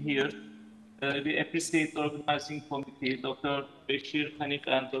great team here. We appreciate the organizing committee, Dr. Bashir Hanif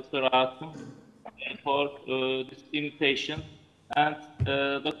and Dr. Atum, for this invitation. And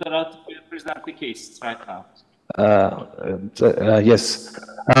Dr. Atum will present the case right now. Yes.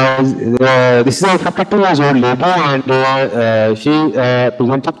 This is a 52 years old lady, and she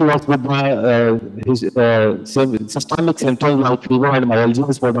presented to us with his systemic symptoms like fever and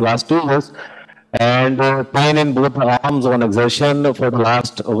myalgias for the last 2 years. and pain in both the arms on exertion for the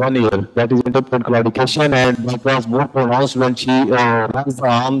last 1 year. That is intermittent claudication, and that was more pronounced when she raised the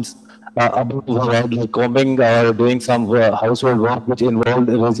arms above her head, like combing or doing some household work which involved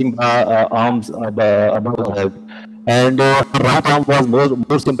raising the arms above her head. And her right arm was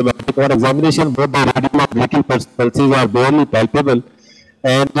more symptomatic. On examination, both the radial and brachial pulses are barely palpable.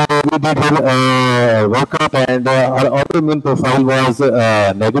 And we did her workup, and her autoimmune profile was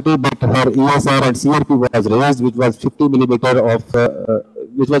negative, but her ESR and CRP was raised, which was 50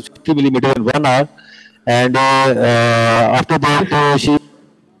 millimeter in 1 hour. And after that, she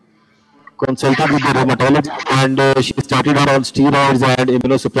consulted with the rheumatologist, and she started her on steroids and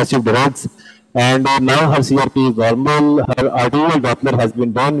immunosuppressive drugs. And now her CRP is normal. Her arterial Doppler has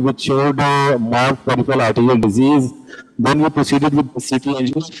been done, which showed marked peripheral arterial disease. Then we proceeded with the CT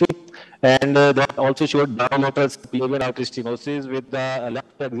angiography, and that also showed bilateral subclavian artery stenosis with the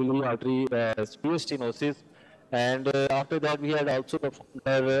left axillary artery Sheesh stenosis. And after that, we had also performed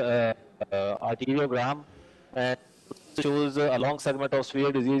her arteriogram, and shows a long segment of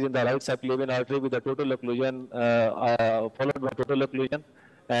sphere disease in the right subclavian artery with a total occlusion, followed by total occlusion.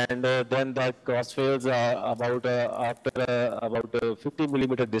 And then that cross fails after about 50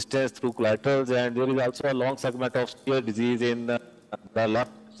 millimeter distance through collaterals, and there is also a long segment of sphere disease in the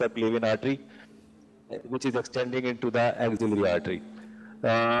left subclavian artery, which is extending into the axillary artery.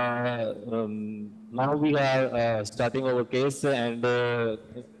 Now we are starting our case, and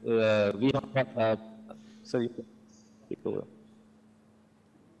we have, sorry, take over.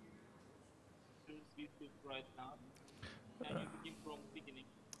 Right now. Can you begin from the beginning?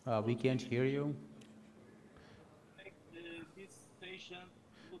 We can't hear you. This patient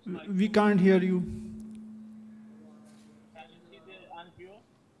looks like. We can't hear you. Can you see the angio?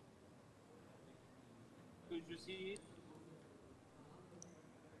 Could you see it?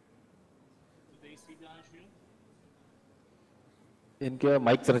 Do they see the angio? इनके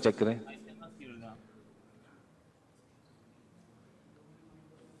mic जरा check करें. I cannot hear them.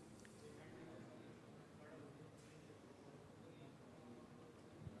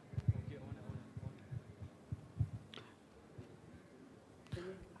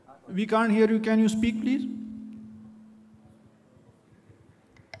 We can't hear you. Can you speak, please? Can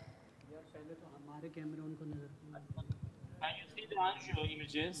you see the angio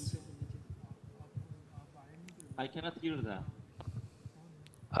images? I cannot hear them.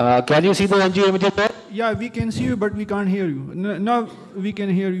 Can you see the angio images there? Yeah, we can see you, but we can't hear you. Now we can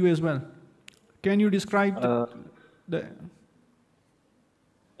hear you as well. Can you describe the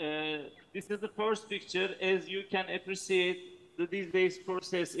This is the first picture. As you can appreciate, the disease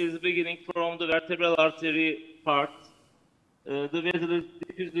process is beginning from the vertebral artery part. The vessel is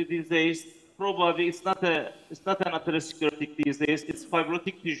diffusely diseased. Probably it's not an atherosclerotic disease. It's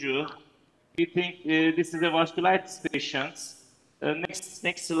fibrotic tissue. We think this is a vasculitis patient.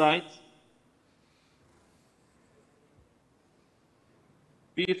 Next slide.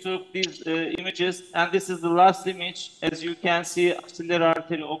 We took these images, and this is the last image. As you can see, axillary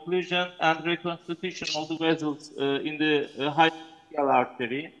artery occlusion and reconstitution of the vessels in the hyoidal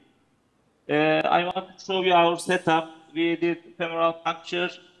artery. I want to show you our setup. We did femoral puncture.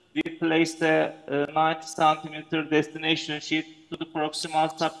 We placed a 90 centimeter destination sheet to the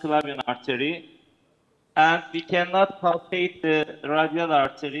proximal subclavian artery. And we cannot palpate the radial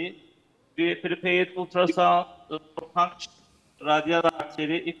artery. We prepared ultrasound for puncture radial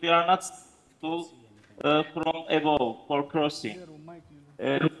artery if we are not able from above for crossing.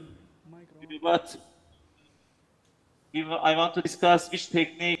 But I want to discuss which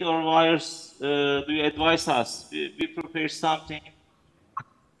technique or wires do you advise us? We prepare something.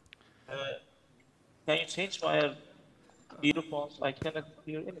 Can you change wire earphones? I cannot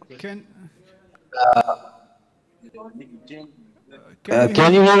hear anything.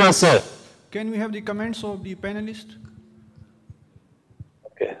 Can you hear us, sir? Can we have the comments of the panelists?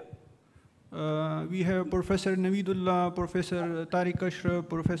 Okay. We have Professor Naveedullah, Professor Tariq Ashraf,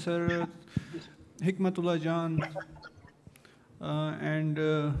 Professor Hikmatullah Jan, and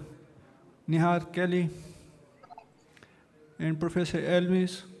Nihat Kalay, and Professor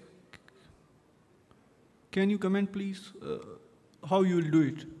Yilmaz. Can you comment, please, how you will do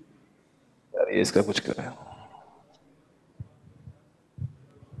it? ये इसका कुछ करें.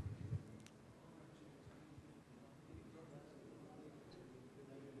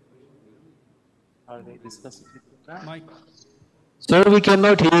 Are they discussing it? Mike. Sir, we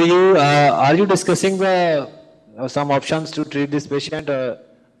cannot hear you. Are you discussing some options to treat this patient?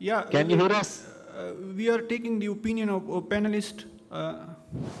 Yeah. Can you hear us? We are taking the opinion of a panelist,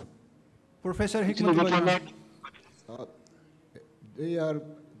 Professor Hikmatullah Jan.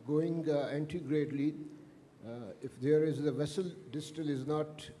 going antegradely, if there is the vessel distal is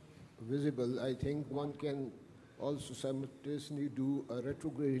not visible, I think one can also simultaneously do a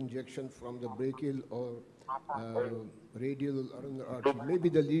retrograde injection from the brachial or radial artery. Maybe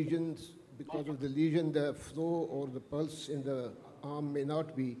the lesions, because of the lesion, the flow or the pulse in the arm may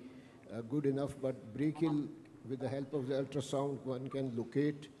not be good enough, but brachial, with the help of the ultrasound, one can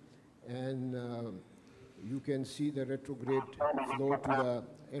locate, and you can see the retrograde flow to the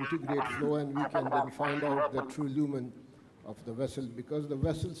antegrade flow, and we can then find out the true lumen of the vessel, because the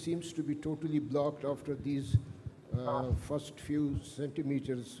vessel seems to be totally blocked after these first few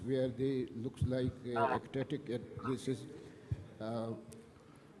centimeters where they looks like ectatic at places. The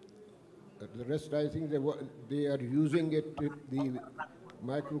rest, I think they are using it, the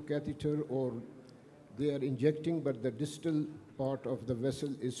microcatheter, or they are injecting, but the distal part of the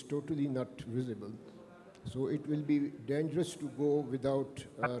vessel is totally not visible. So it will be dangerous to go without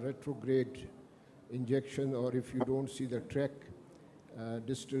retrograde injection, or if you don't see the track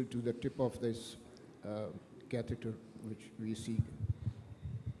distal to the tip of this catheter, which we see.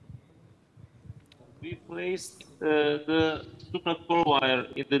 We placed the supracore wire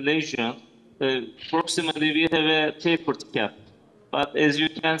in the lesion. Proximally, we have a tapered cap. But as you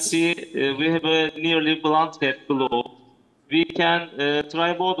can see, we have a nearly blunt head below. We can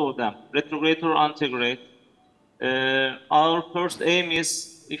try both of them, retrograde or antegrade. Our first aim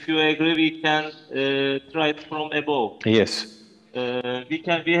is, if you agree, we can try it from above. Yes.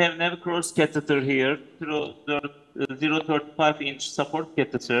 We have never cross catheter here through the 0.35-inch support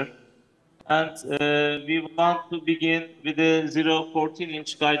catheter, and we want to begin with a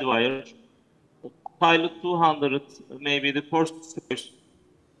 0.14-inch guide wire. Pilot 200, maybe the first choice.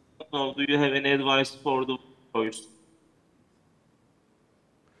 So, do you have any advice for the choice?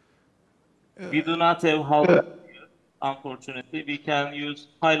 We do not have half here, unfortunately. We can use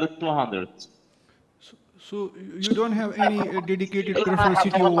Pilot 200. So you don't have any dedicated peripheral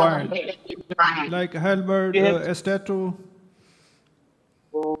CTO wire, like Halbert, Astato?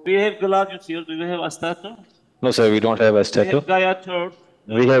 We have Gladius here. Do you have Astato? No, sir, we don't have Astato. We have Gaia Third.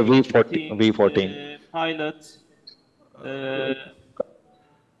 We have V14. Pilot.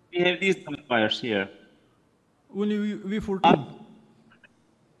 We have these wires here. Only V14?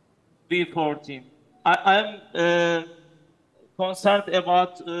 V14. I'm concerned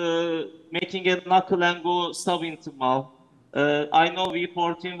about making a knuckle and go subintimal. I know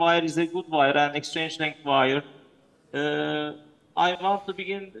V14 wire is a good wire, an exchange length wire. I want to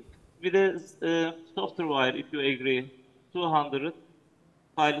begin with a softer wire, if you agree, 200,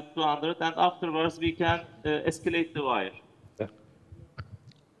 Pilot 200, and afterwards we can escalate the wire.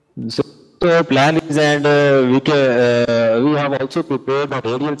 So our plan is, and we have also prepared a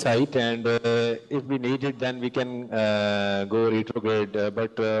radial site, and if we need it, then we can go retrograde.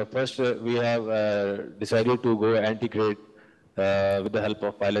 But first, we have decided to go antegrade with the help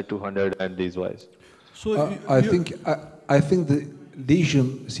of Pilot 200 and these wires. So I think the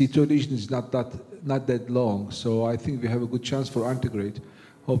lesion, CTO lesion, is not that long. So I think we have a good chance for antegrade.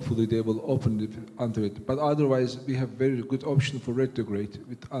 Hopefully they will open it under it. But otherwise, we have very good option for retrograde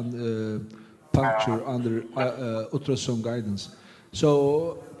with puncture under ultrasound guidance.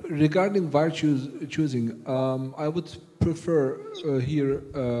 So regarding wire choosing, I would prefer here,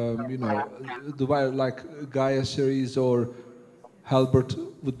 the wire like Gaia series or Halbert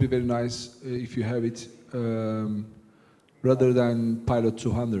would be very nice if you have it, rather than Pilot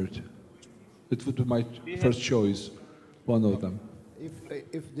 200. It would be my first choice, one of them.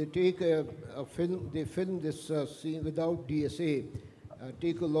 If they take a film, they film this scene without DSA,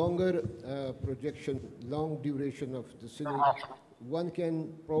 take a longer projection, long duration of the scene, one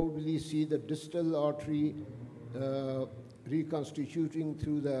can probably see the distal artery reconstituting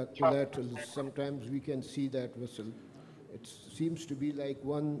through the collaterals. Sometimes we can see that vessel. It seems to be like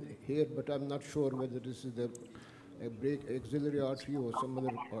one here, but I'm not sure whether this is the axillary artery or some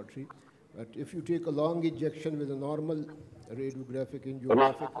other artery. But if you take a long injection with a normal radiographic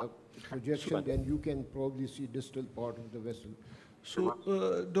angiographic projection, then you can probably see distal part of the vessel.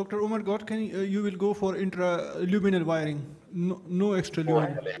 So, Dr. Omar Gott, you will go for intraluminal wiring, no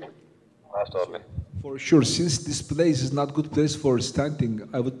extraluminal? For sure, since this place is not good place for stenting,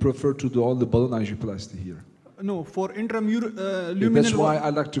 I would prefer to do all the balloon angioplasty here. No, for intraluminal. That's why I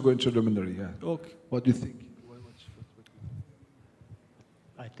like to go intraluminary, yeah. Okay. What do you think?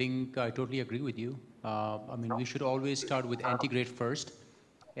 I think I totally agree with you. I mean, we should always start with antegrade first,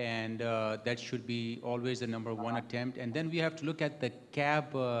 and that should be always the #1 attempt. And then we have to look at the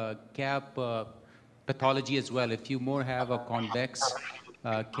cab pathology as well. If you more have a convex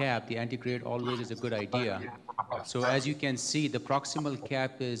cap, the antegrade always is a good idea. So as you can see, the proximal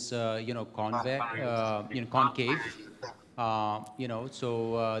cap is, concave.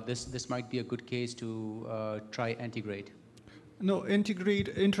 This might be a good case to try antegrade. No,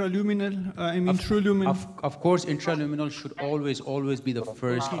 antegrade, intraluminal, intraluminal. Of course, intraluminal should always be the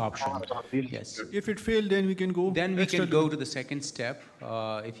first option. Yes. If it failed, then we can go. Then we can go to the second step.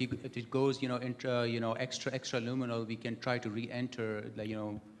 If it goes, extraluminal, we can try to re-enter,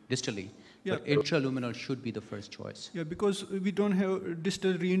 distally. Yeah. But intraluminal should be the first choice. Yeah, because we don't have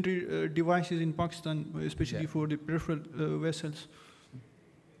distal re-entry devices in Pakistan, especially for the peripheral vessels.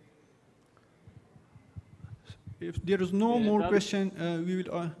 If there is no more question, we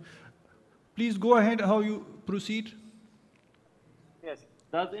will. Please go ahead. How you proceed? Yes.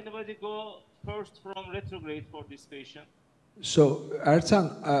 Does anybody go first from retrograde for this patient? So,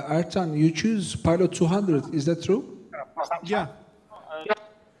 Ertan, you choose pilot 200. Is that true? Yeah.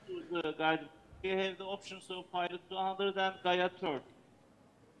 We have the options of pilot 200 and Gaia 3rd.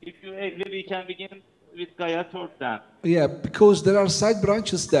 If you agree, we can begin with Gaia 3rd then. Yeah, because there are side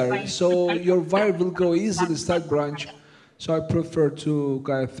branches there, so your wire will go easily side branch. So I prefer to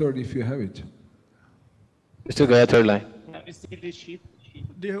Gaia 3rd if you have it. It's the Gaia 3rd line. Can we see the sheet?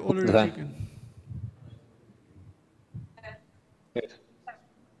 They have already taken. Yes.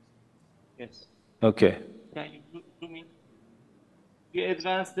 Yes. Okay. Can you do me? We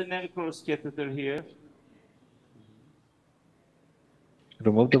advance the Navicross catheter here.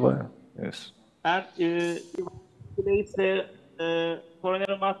 Remove the wire. Yes. And place the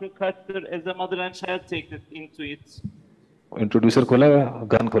coronary macro catheter as a mother and child technique into it. Introducer खोला है,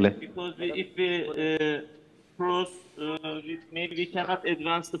 gun खोले. Because if we cross, maybe we cannot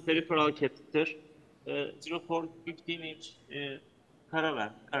advance the peripheral catheter. 0.15-inch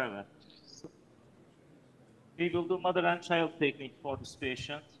caravan. So we will do mother and child technique for this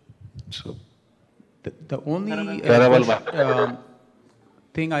patient. So The only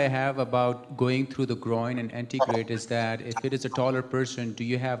thing I have about going through the groin and antegrade is that if it is a taller person, do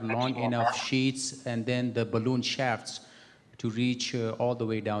you have long enough sheets and then the balloon shafts to reach all the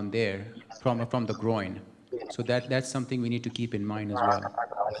way down there from the groin? So that's something we need to keep in mind as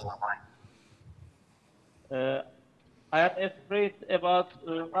well. I am afraid about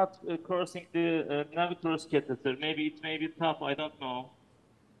not crossing the Navicross catheter. Maybe it may be tough, I don't know.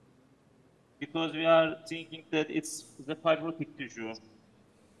 Because we are thinking that it's the fibrotic tissue.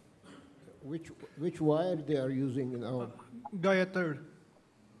 Which wire they are using now? Gaia 3rd.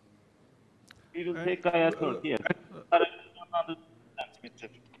 We will take Gaia 3rd, yes. 100 centimeters.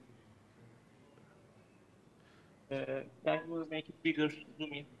 Can you make it bigger?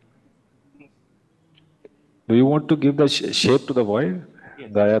 Zoom in. do you want to give the shape to the wire?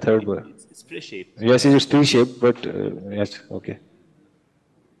 Yes. Gaia 3rd wire. It's pre-shaped. Yes, it's tree-shaped, but yes, okay.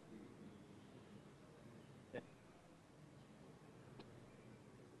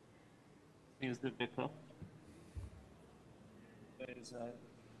 Use the backup. Where is I?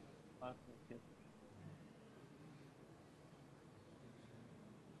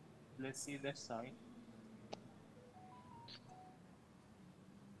 Let's see left side.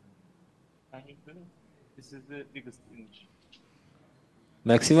 Can you do it? This is the biggest image.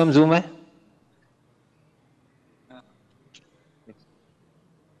 Maximum zoom है? Yes.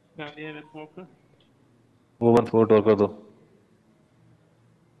 Can we have a torque? वो 1/4 और कर दो.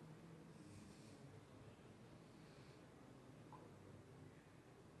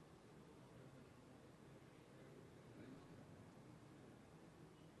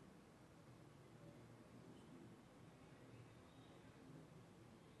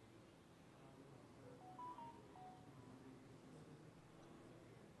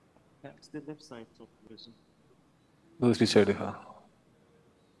 That's the left side of the person. दूसरी side है, हाँ.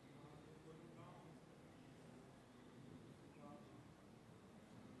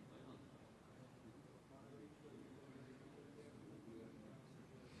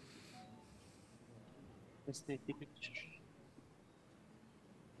 Let's take the picture.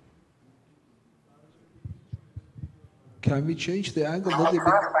 Can we change the angle a little bit?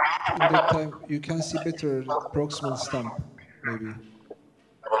 In that time, you can see better proximal stump, maybe.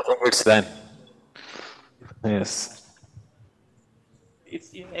 I think it's done. Yes.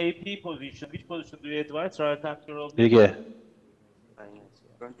 It's in AP position. Which position do you advise? Right after all? ठीक है.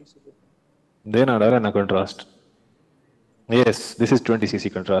 देना डाला ना contrast. Yes, this is 20 cc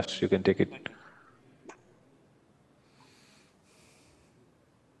contrast. You can take it.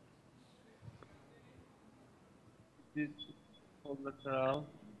 This is lateral.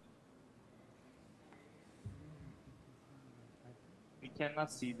 We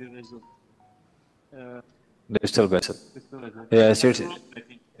cannot see the result. distal vessel. Distal vessel. Yes, it's,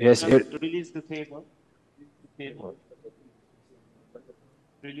 yes, Just release the table.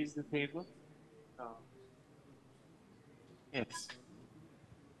 Release the table. Yes.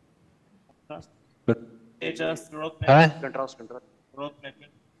 Contrast. Adjust road mapping. Contrast. Road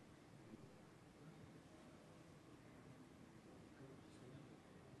mapping.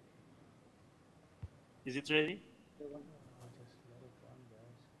 Is it ready?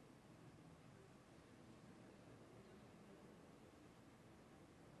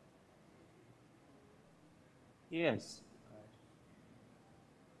 Yes.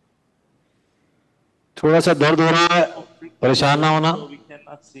 थोड़ा सा दर्द हो रहा है, परेशान ना होना. So we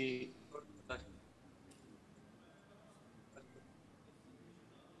cannot see.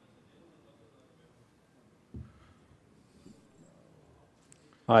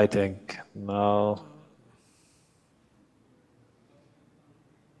 I think now.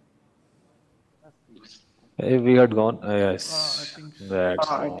 Hey, we had gone. Yes, I think so. that's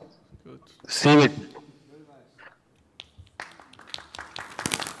Good. see it.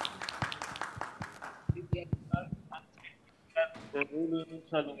 The rule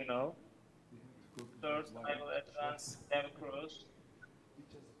intraluminal. First, I will advance them across.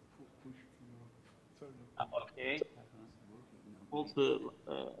 Okay. Pull the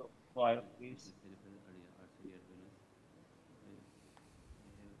wire, please.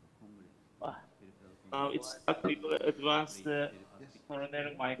 Now it's stuck. We will advance the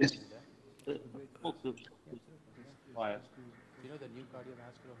coronary microphone. Pull the wire. You know the new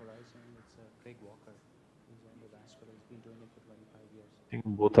cardiovascular horizon, it's Craig Walker. He's endovascular. He's been doing it for 25 years. I think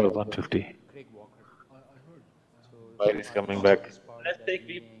both are 150. Craig Walker. I heard. So Wire is coming back. Let's take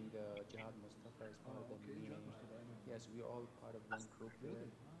the Jihad Mustafa is part of the meeting. Yes, we all part of one group there.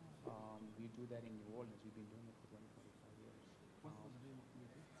 We do that in New Orleans. We've been doing it for 25 years.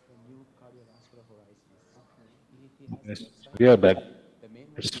 The new cardiovascular horizons. Yes, we are back.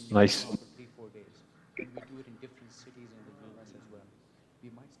 It's nice. For 3-4 days. And we do it in different cities in the US as well. We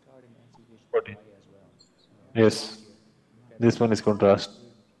might start in NCH as well. Yes, this one is contrast.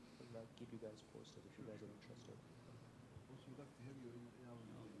 I'll keep you guys posted if you guys are interested.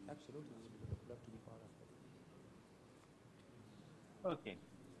 Absolutely, we would love to be part of it. Okay.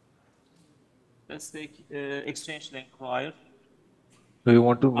 Let's take exchange link wire. Do you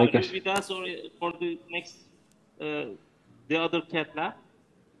want to Are make you a? with us or for the next, the other cat lab?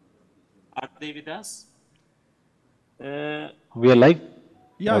 Are they with us? We are live?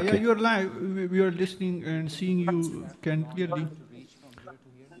 Yeah, Okay. yeah, you're live. We are listening and seeing you can clearly.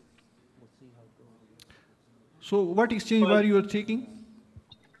 So what exchange wire you are taking?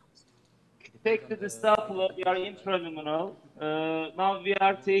 Take to the staff, we are intraluminal. Now we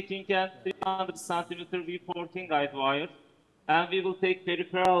are taking a 300 centimeter V14 guide wire. And we will take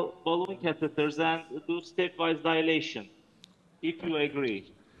peripheral balloon catheters and do stepwise dilation, if you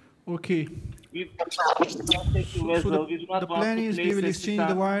agree. Okay. We do not take the vessel. We do not the want plan to is they place will a exchange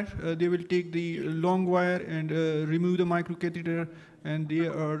the wire. They will take the long wire and remove the microcatheter, and they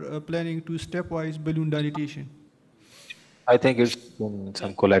are planning to stepwise balloon dilatation. I think it's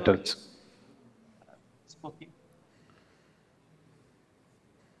some collaterals.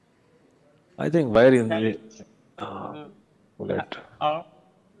 I think wire in the collateral.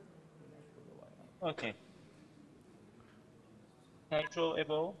 Okay. Control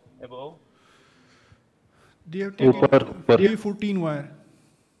above. They have taken V14 wire.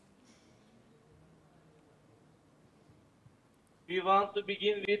 We want to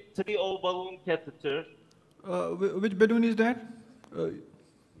begin with 3O balloon catheter. Which balloon is that?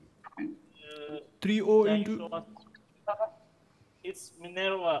 3O into. It's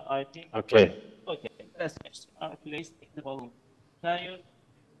Minerva, I think. Okay. Okay. Let's place the balloon. Can you?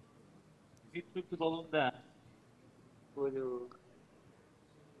 We took the balloon there.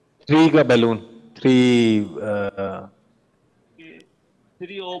 3 ka balloon. 3.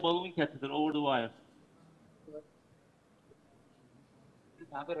 3O balloon catheter over the wire.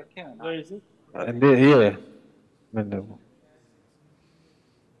 Where is it? Here.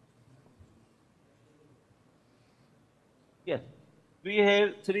 Yes. We have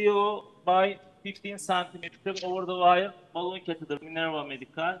 3O by 15 centimeter over the wire, balloon catheter, Minerva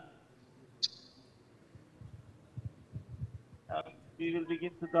Medical. We will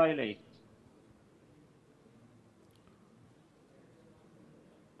begin to dilate.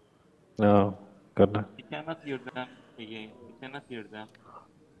 No, करना. We cannot hear them again. We cannot hear them.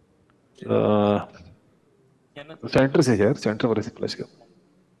 Centre से यार, centre वाले से flash कर.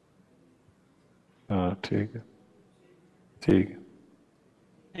 हाँ, ठीक है. ठीक है.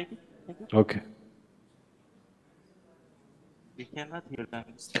 Okay. We cannot hear them.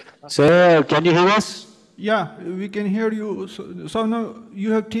 Sir, can you hear us? Yeah, we can hear you. So now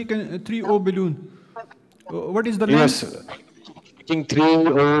you have taken a 3O balloon. What is the length? Yes, taking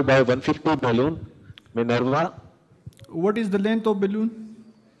 3O by 150 balloon, Minerva. What is the length of balloon?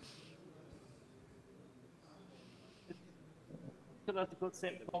 Classical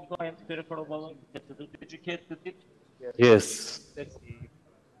semi-compliant peripheral balloon catheter. Did you catch the tip? Yes. Let's see.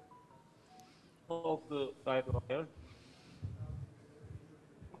 Of the guide wire.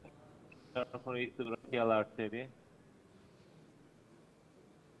 Perforate the brachial artery.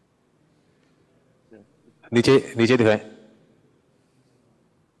 नीचे नीचे दिखाएं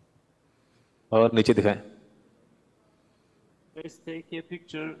और नीचे दिखाएं. Let's take a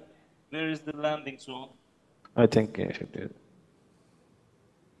picture. Where is the landing zone? I think yeah, should do.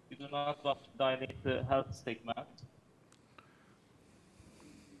 You do not want to dilate the health segment.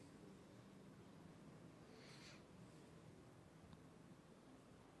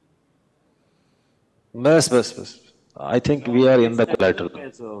 Bas. I think we are in the collateral.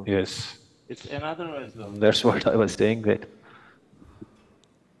 Yes. It's another vessel. That's what I was saying. That.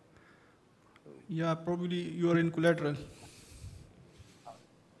 Yeah, probably you are in collateral.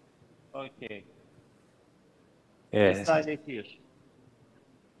 Okay. Yes. Let's dilate here.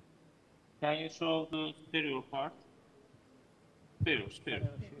 Can you show the superior part? Superior.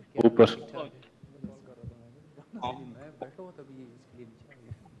 ऊपर.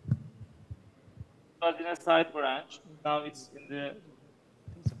 It was in a side branch. Now it's in the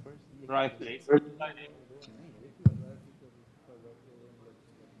right place.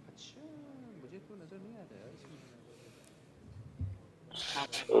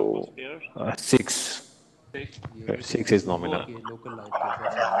 So, 6. 6 is nominal. Okay, local light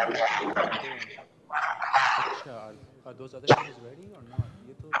case. Are those other things ready or not?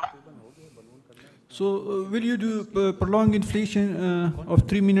 So will you do prolonged inflation of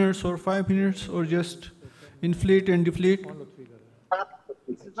 3 minutes or 5 minutes, or just inflate and deflate?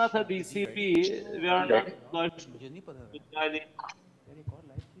 This is not a BCP. We are not obliged to dilate.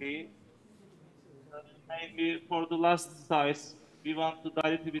 Maybe for the last size, we want to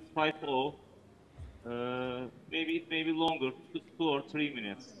dilate it with 5O. Maybe it may be longer, 2 or 3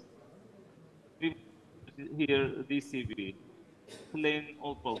 minutes. We here DCB, plain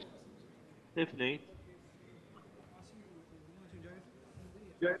opal, deflate.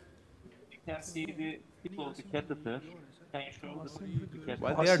 You can see the tip of the catheter. Can you show the catheter?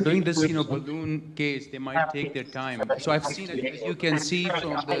 While they are doing this, balloon case, they might take their time. So I've seen it, as you can see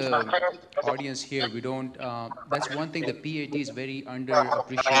from the audience here, we don't, that's one thing, the PAT is very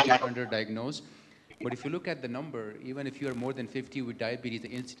underappreciated, underdiagnosed. But if you look at the number, even if you're more than 50 with diabetes, the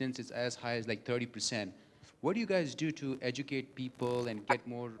incidence is as high as like 30%. What do you guys do to educate people and get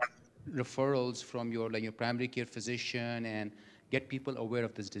more referrals from your primary care physician and get people aware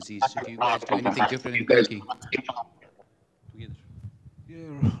of this disease? So do you guys do anything different in Turkey? Yeah,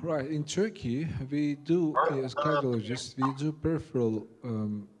 right. In Turkey, we do, as cardiologists, we do peripheral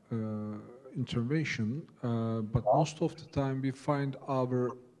intervention, but most of the time we find our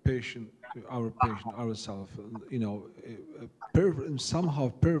patient ourselves. Somehow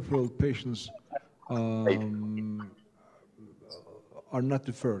peripheral patients are not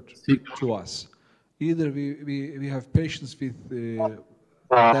referred to us. Either we have patients with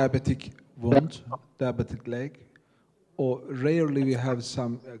diabetic wound, diabetic leg, or rarely we have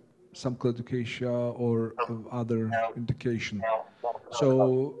some claudication or other indication.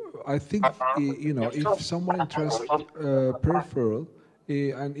 So I think if someone interested peripheral,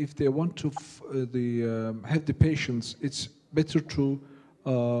 and if they want to have the patients, it's better to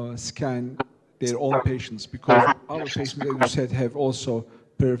scan their own patients, because our patients, as you said, have also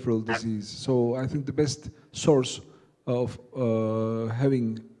peripheral disease. So I think the best source of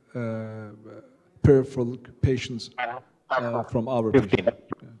having peripheral patients from our patients,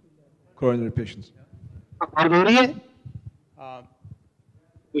 coronary patients.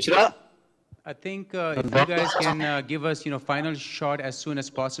 I think if you guys can give us, final shot as soon as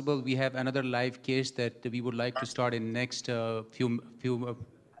possible. We have another live case that we would like to start in next few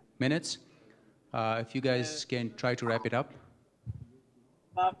minutes. If you guys can try to wrap it up.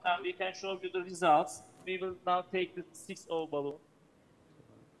 We can show you the results. We will now take the 6O balloon.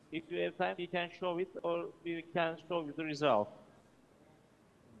 If you have time, we can show it, or we can show you the result.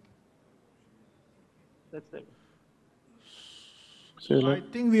 That's it. I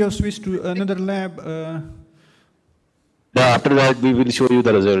think we have switched to another lab. After that, we will show you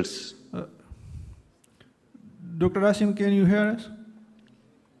the results. Dr. Asim, can you hear us?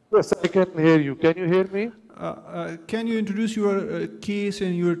 Yes, I can hear you. Can you hear me? Can you introduce your case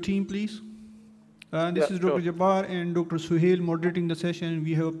and your team, please? This is Dr. Jabbar and Dr. Suhail moderating the session.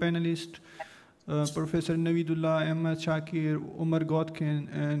 We have a panelist, Professor Naveedullah, Ahmad Shakir, Umar Godkin,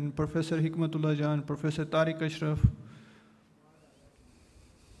 and Professor Hikmatullah Jan, Professor Tariq Ashraf.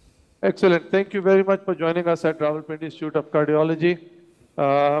 Excellent. Thank you very much for joining us at Rawalpindi Institute of Cardiology.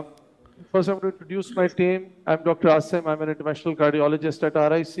 First, I'm going to introduce my team. I'm Dr. Asim. I'm an interventional cardiologist at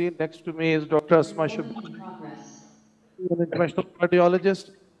RIC. Next to me is Dr. Asma Shabir, an interventional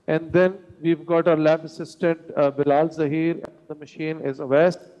cardiologist. And then we've got our lab assistant, Bilal Zahir. The machine is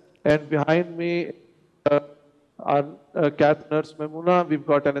Awais. And behind me, our cath nurse, Memuna. We've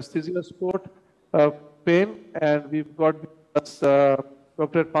got anesthesia support, pain, and we've got Dr.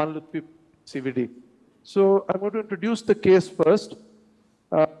 Ertan Lutfi, CVD. So I'm going to introduce the case first.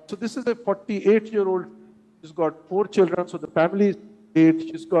 So this is a 48-year-old. She's got 4 children. So the family is 8.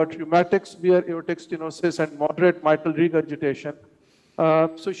 She's got rheumatic severe aortic stenosis and moderate mitral regurgitation.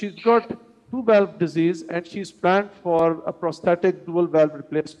 So she's got 2-valve disease, and she's planned for a prosthetic dual valve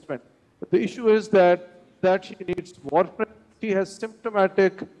replacement. But the issue is that she needs warfarin. She has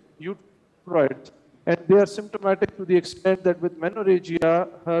symptomatic uteroids, and they are symptomatic to the extent that with menorrhagia,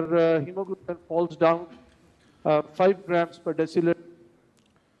 her hemoglobin falls down 5 grams per deciliter.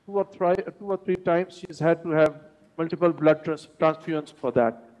 2 or 3 times she's had to have multiple blood transfusions for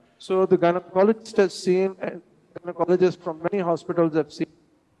that. So the gynecologist has seen, and gynecologists from many hospitals have seen,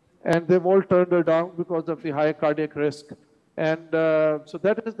 and they've all turned her down because of the high cardiac risk. And so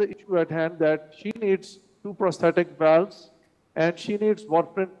that is the issue at hand, that she needs 2 prosthetic valves, and she needs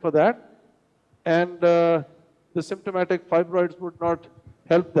warfarin for that. And the symptomatic fibroids would not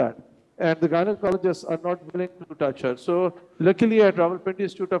help that. And the gynecologists are not willing to touch her. So luckily at Rawalpindi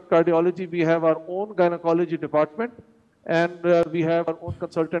Institute of Cardiology, we have our own gynecology department, and we have our own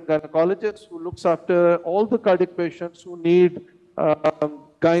consultant gynecologist who looks after all the cardiac patients who need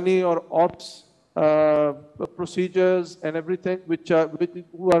gynae or ops procedures and everything,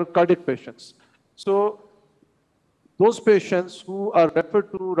 who are cardiac patients. So those patients who are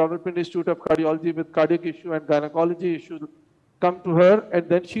referred to Rawalpindi Institute of Cardiology with cardiac issue and gynecology issues come to her, and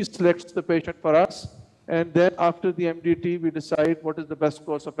then she selects the patient for us. And then after the MDT, we decide what is the best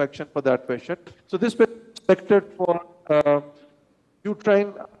course of action for that patient. So this patient is selected for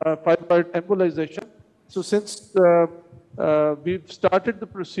uterine fibroid embolization. So since we've started the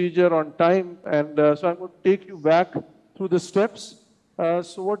procedure on time, and so I'm going to take you back through the steps.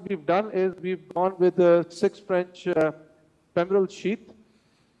 So what we've done is we've gone with a 6 French femoral sheath.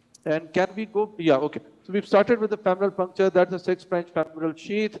 And can we go? Yeah, okay. So we've started with the femoral puncture. That's a 6 French femoral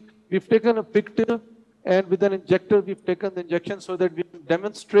sheath. We've taken a pigtail, and with an injector, we've taken the injection so that we can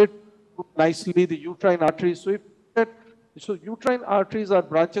demonstrate nicely the uterine arteries. So uterine arteries are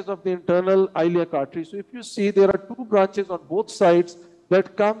branches of the internal iliac artery. So if you see, there are 2 branches on both sides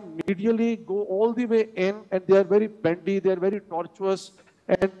that come medially, go all the way in, and they are very bendy, they are very tortuous,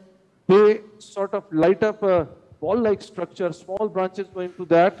 and they sort of light up a ball-like structure, small branches going to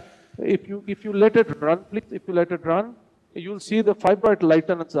that. If you let it run, please, if you let it run, you'll see the fibroid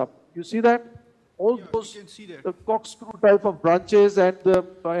lightens up. You see that? All those corkscrew type of branches and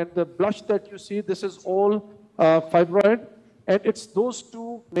the blush that you see, this is all fibroid. And it's those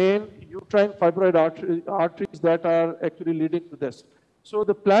 2 main uterine fibroid arteries that are actually leading to this. So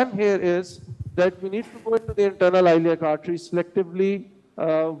the plan here is that we need to go into the internal iliac artery selectively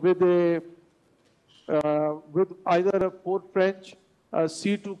with either a 4 French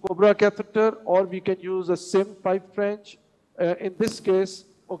C2 Cobra catheter, or we can use a SIM 5 French. In this case,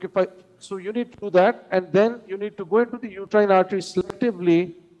 okay, so you need to do that, and then you need to go into the uterine artery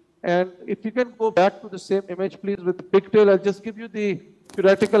selectively. And if you can go back to the same image, please, with the pigtail, I'll just give you the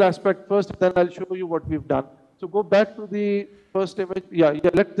theoretical aspect first, then I'll show you what we've done. So go back to the first image. Yeah,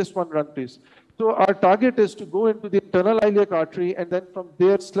 let this one run, please. So our target is to go into the internal iliac artery, and then from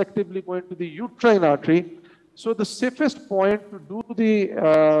there selectively go into the uterine artery. So the safest point to do the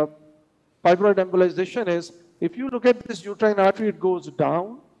fibroid embolization is, if you look at this uterine artery, it goes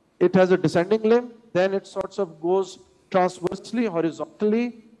down, it has a descending limb, then it sort of goes transversely,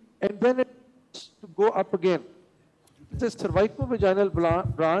 horizontally, and then it to go up again. It's a cervicovaginal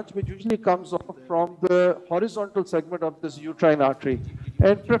branch which usually comes off from the horizontal segment of this uterine artery.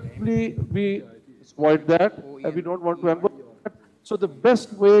 And preferably we avoid that, we don't want to embolize that. So the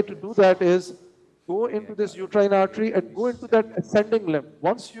best way to do that is go into this uterine artery and go into that ascending limb.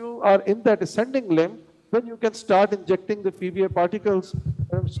 Once you are in that ascending limb, then you can start injecting the PVA particles.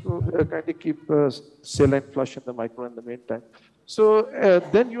 Kind of keep saline flush in the micro in the meantime. So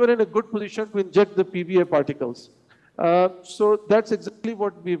then you are in a good position to inject the PVA particles. So that's exactly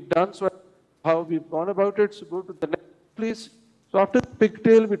what we've done. So how we've gone about it. So go to the next, please. So after the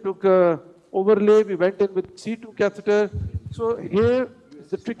pigtail, we took overlay. We went in with C2 catheter. So here,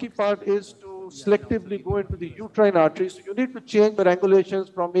 the tricky part is to selectively go into the uterine artery. So you need to change your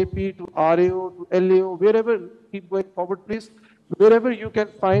angulations from AP to RAO to LAO, wherever, keep going forward please, wherever you can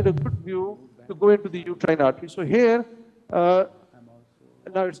find a good view to go into the uterine artery. So here,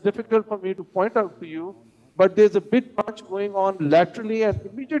 now it's difficult for me to point out to you, but there's a big branch going on laterally, and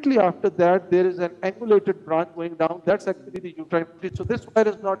immediately after that, there is an angulated branch going down. That's actually the uterine artery. So this wire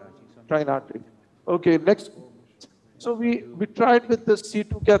is not uterine artery. Okay, next. So we tried with the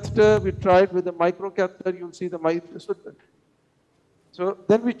C2 catheter, we tried with the micro catheter, you'll see the micro. So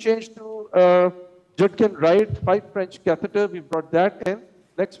then we changed to Judkin Wright 5 French catheter, we brought that in.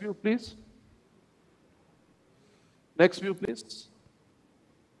 Next view, please. Next view, please.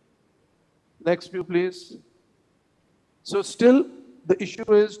 Next view, please. So still, the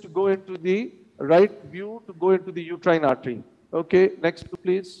issue is to go into the right view, to go into the uterine artery. Okay, next view,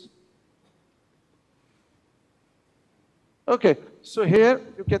 please. Okay, so here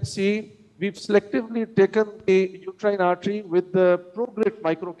you can see we've selectively taken the uterine artery with the ProGrid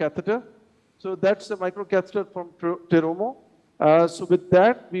microcatheter. So that's the microcatheter from Teromo. So with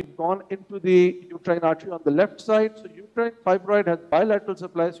that, we've gone into the uterine artery on the left side. So uterine fibroid has bilateral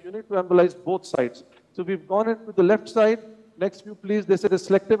supplies. So you need to embolize both sides. So we've gone into the left side. Next view, please. This is a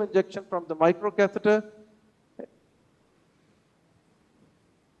selective injection from the microcatheter.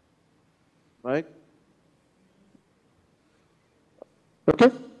 Right?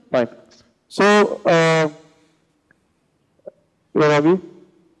 Okay, fine. So, where are we?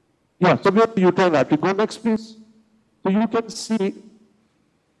 Yeah, so we have the uterine artery. Go next, please. So you can see,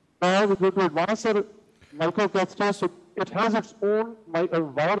 now we go to advance our microcatheter, so it has its own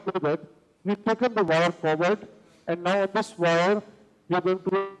wire with it. We've taken the wire forward, and now on this wire, we are going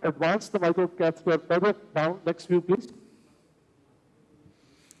to advance the microcatheter further down. Next view, please.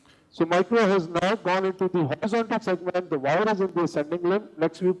 So micro has now gone into the horizontal segment, the wire is in the ascending limb.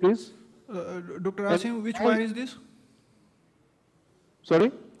 Next view, please. Dr. Asim, which wire is this?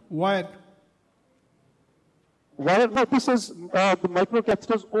 Sorry? Wire. Wire, no, this is the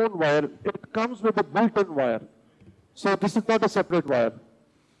microcatheter's own wire. It comes with a built-in wire. So this is not a separate wire.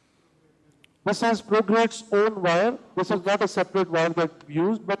 This is ProGrid's own wire. This is not a separate wire that we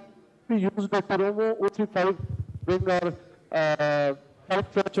used, but we used the Teromo 035 bring our 5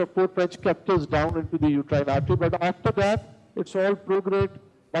 French or 4 French catheters down into the uterine artery. But after that, it's all ProGrid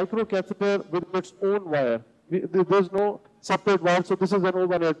microcatheter with its own wire. There's no separate wire, so this is an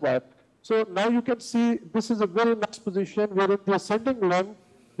overhead wire. So now you can see this is a very nice position. We're in the ascending limb.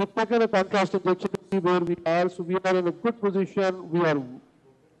 We've taken a contrast injection to see where we are. So we are in a good position. We are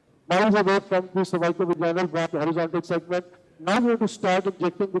miles away from the cervicovaginal branch horizontal segment. Now we're going to start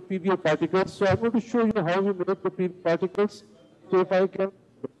injecting the PVA particles. So I'm going to show you how we make the PVA particles. So if I can.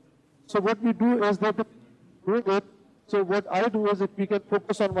 So what we do is that doing it. So what I do is, if we can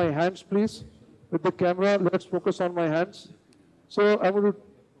focus on my hands, please, with the camera, let's focus on my hands. So I'm going to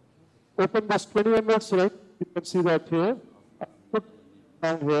open this 20 ml syringe. You can see that here. I put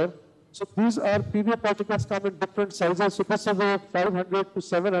down here. So these are PVA particles come in different sizes. So this is a 500 to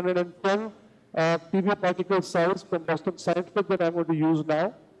 710 PVA particle size from Boston Scientific that I'm going to use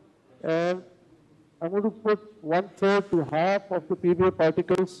now. And I'm going to put 1/3 to half of the PVA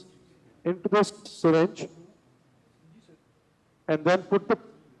particles into this syringe. And then put the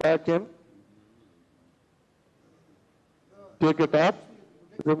back in. Take it up.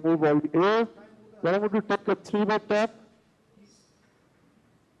 Remove all the air. Then I'm going to take a 3-way tap.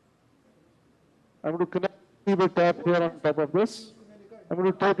 I'm going to connect the 3-way tap here on top of this. I'm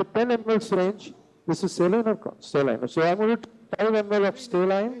going to take a 10 ml syringe. This is saline or saline? So I'm going to take 5 ml of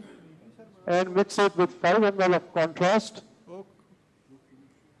saline and mix it with 5 ml of contrast.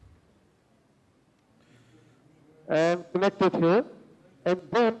 And connect it here. And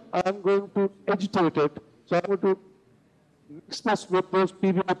then I'm going to agitate it. So I'm going to mix this with those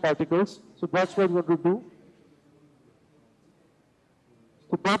PVA particles. So that's what we're going to do.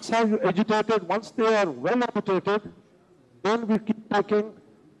 So that's how you agitate it. Once they are well agitated, then we keep taking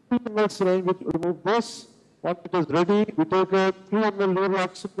 3 ml syringe, we remove this. Once it is ready, we take a 3 ml lower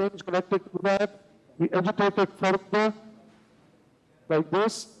oxygen syringe, connect it to that. We agitate it further, like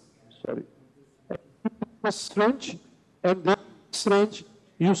this. Sorry. The syringe, and then syringe,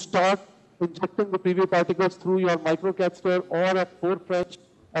 you start injecting the PVA particles through your microcatheter or a 4 French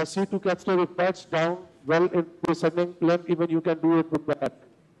C2 catheter. If that's down well in the ascending limb, even you can do it with that.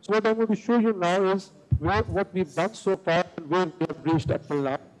 So what I'm going to show you now is what we've done so far and where we have reached up till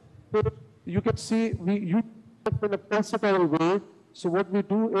now. So you can see we use it in a principal way. So what we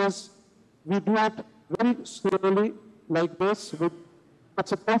do is we do it very slowly like this.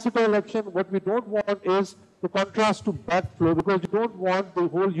 It's a pulsatile action. What we don't want is the contrast to backflow, because you don't want the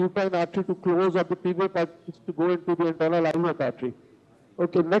whole uterine artery to close or the PVA particles to go into the internal iliac artery.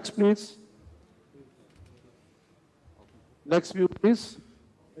 Okay, next please. Next view please.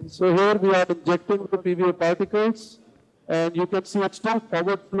 So here we are injecting the PVA particles, and you can see it's still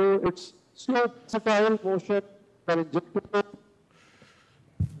forward flow, it's slow versatile motion for injecting it.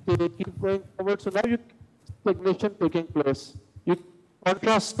 They keep going forward. So now you stagnation taking place. Your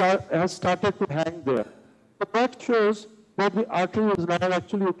contrast has started to hang there. But that shows that the artery is now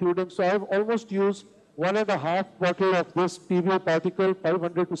actually occluding. So I've almost used 1.5 bottle of this PVA particle,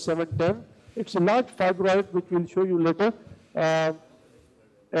 500 to 710. It's a large fibroid, which we'll show you later. And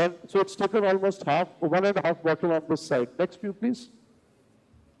so it's taken almost 1.5 bottle on this side. Next view, please.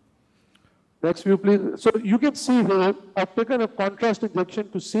 Next view, please. So you can see here, I've taken a contrast injection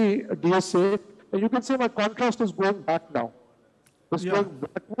to see a DSA, and you can see my contrast is going back now. It's going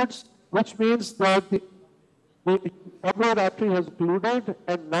backwards, which means that the fibroid artery has occluded,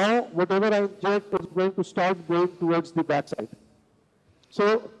 and now whatever I inject is going to start going towards the backside.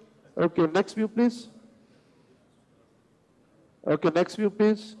 So, okay, next view, please. Okay, next view,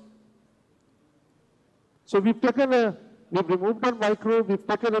 please. So we've removed our micro, we've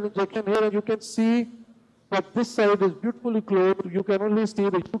taken an injection here, and you can see that this side is beautifully closed. You can only see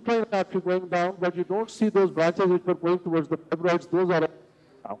the uterine artery going down, but you don't see those branches which were going towards the fibroids. Those are now.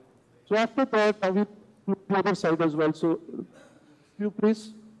 So after that, now we look the other side as well. So, view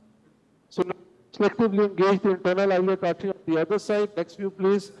please. So now selectively engage the internal iliac artery on the other side. Next view,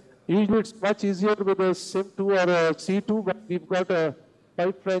 please. Usually it's much easier with a SIM2 or a C2, but we've got a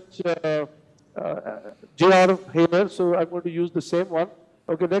 5 French JR here, so I'm going to use the same one.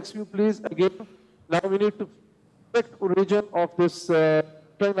 Okay, next view, please. Again, now we need to select origin of this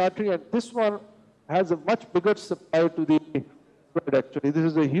uterine artery, and this one has a much bigger supply to the fibroid actually. This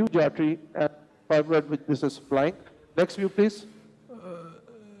is a huge artery and fibroid which this is supplying. Next view, please.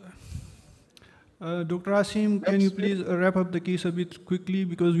 Dr. Asim, can you please wrap up the case a bit quickly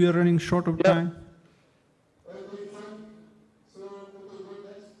because we are running short of time?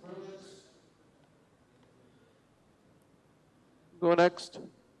 Go next.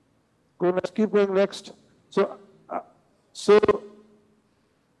 Go next. Keep going next. So I'm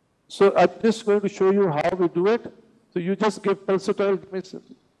just going to show you how we do it. So you just give pulsatile. This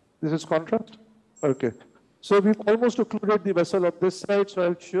is contrast. Okay. So we've almost occluded the vessel on this side. So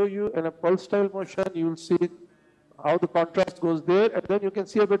I'll show you in a pulsatile motion. You will see how the contrast goes there, and then you can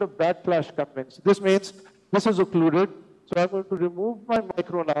see a bit of backlash coming. So this means this is occluded. So I'm going to remove my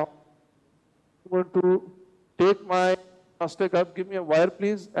micro now. I'm going to take my plastic up. Give me a wire,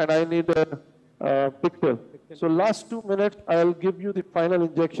 please, and I need a picture. So last 2 minutes, I'll give you the final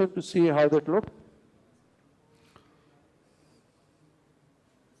injection to see how that looks.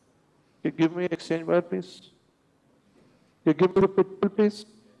 Okay, give me exchange wire, please. Okay, give me the picture, please.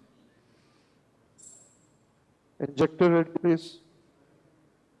 Injector ready, please.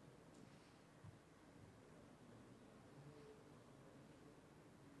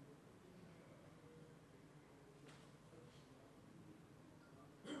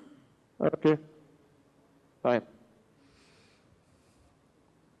 Okay, fine.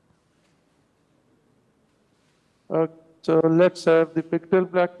 So let's have the pictorial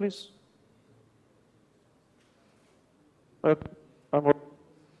black, please. Okay,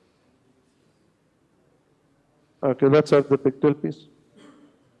 let's have the pictorial piece.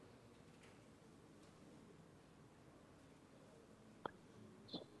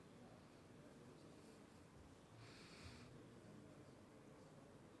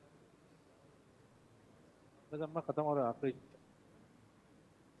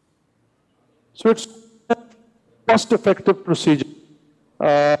 So it's a cost-effective procedure.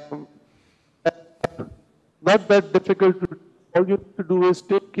 Not that difficult to do. All you need to do is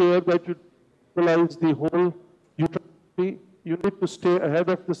take care that you stabilize the whole uterus. You need to stay ahead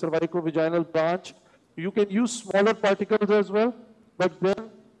of the cervico-vaginal branch. You can use smaller particles as well, but then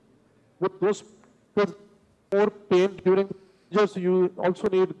with those more pain during the procedure, so you also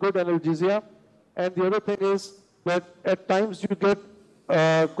need good analgesia. And the other thing is that at times you get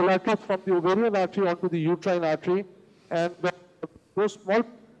collateral from the ovarian artery onto the uterine artery, and those small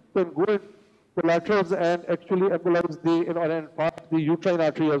can go in collaterals and actually embolize the uterine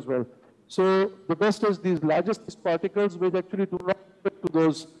artery as well. So the best is these largest particles which actually do not fit to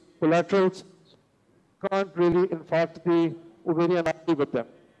those collaterals, can't really infarct the ovarian artery with them.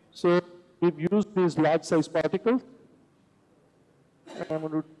 So we've used these large size particles. And I'm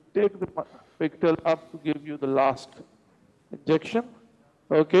going to take the pictorial up to give you the last injection.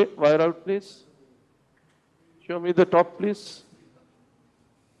 Okay, wire out please. Show me the top please.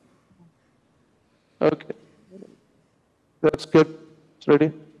 Okay, That's good. It's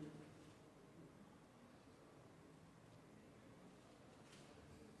ready.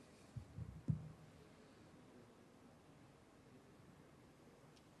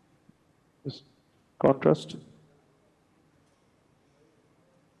 Just contrast.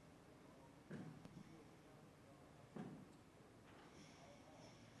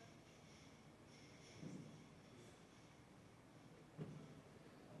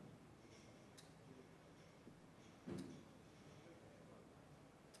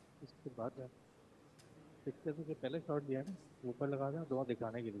 इसके बाद picture में जो पहले shot दिया ना ऊपर लगा दें दोनों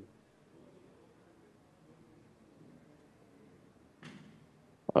दिखाने के लिए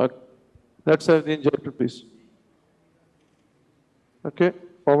Let's have the injector, please. Okay,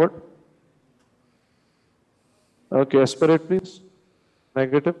 forward. Okay, aspirate, please.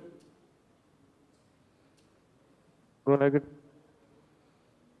 Negative. Go negative.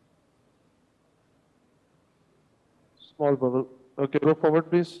 Small bubble. Okay, go forward,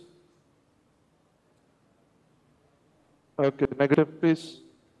 please. Okay, negative, please.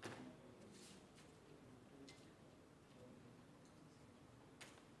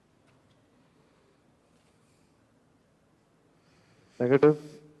 Negative.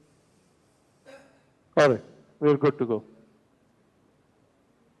 All right, we're good to go.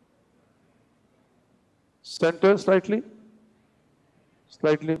 Center slightly.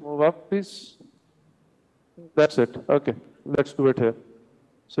 Slightly move up, please. That's it. Okay, let's do it here.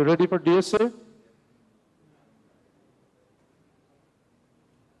 So ready for DSA?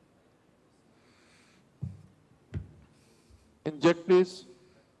 Inject, please.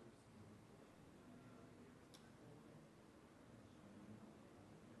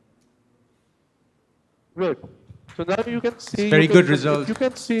 Great. So now you can see. Very good result. If you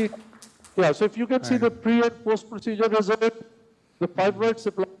can see, yeah. So if you can see the pre and post procedure result, the fibroid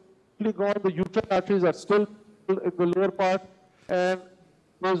supply is gone. The uterine arteries are still in the lower part, and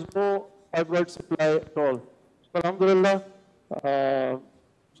there's no fibroid supply at all. Alhamdulillah.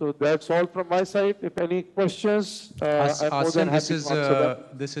 So that's all from my side. If any questions, I'm more than happy to answer them.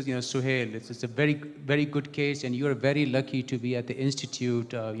 This is Suhail. It's a very good case, and you're very lucky to be at the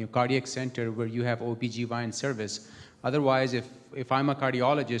institute, cardiac center, where you have OBGYN service. Otherwise, if I'm a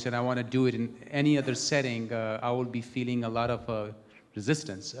cardiologist and I want to do it in any other setting, I will be feeling a lot of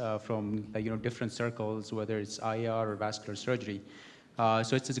resistance from different circles, whether it's IR or vascular surgery.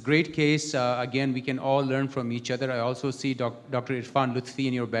 So it's a great case. Again, we can all learn from each other. I also see Dr. Irfan Lutfi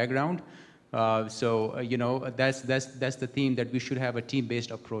in your background. So that's the theme, that we should have a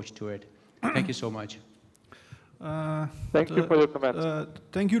team-based approach to it. Thank you so much. Thank you for your comments.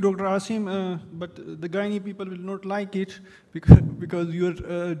 Thank you, Dr. Asim. But the gynae people will not like it because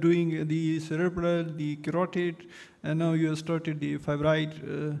you're doing the cerebral, the carotid, and now you have started the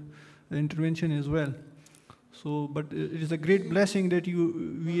fibroid intervention as well. So, but it is a great blessing that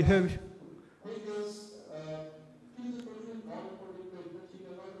we have.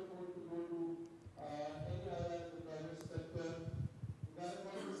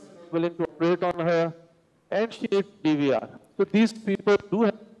 Willing to operate on her, and she needs DVR. So these people do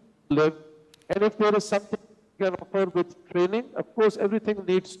have to live, and if there is something we can offer with training, of course everything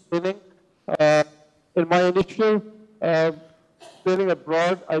needs training. In my initial training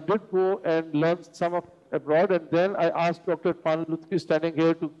abroad, I did go and learn some of abroad, and then I asked Dr. Irfan Lutfi standing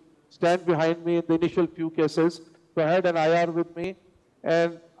here to stand behind me in the initial few cases. So I had an IR with me,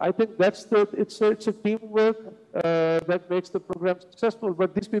 and I think it's a teamwork that makes the program successful.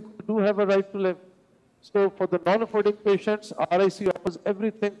 But these people do have a right to live. So for the non-affording patients, RIC offers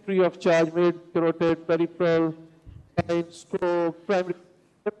everything free of charge: mid, carotid, peripheral, stroke, primary.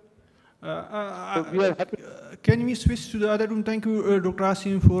 So we are happy. Can we switch to the other room? Thank you, Dr.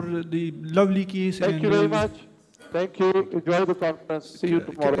 Asim, for the lovely case. Thank you very much. Thank you. Enjoy the conference. See you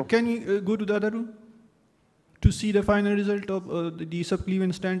tomorrow. Can you go to the other room to see the final result of the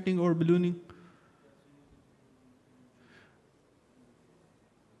subclavian stenting or ballooning?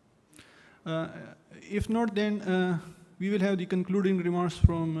 If not, then we will have the concluding remarks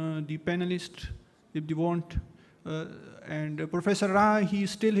from the panelists, if they want. And Professor Rha, he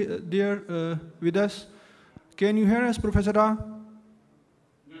is still there with us. Can you hear us, Professor Rha?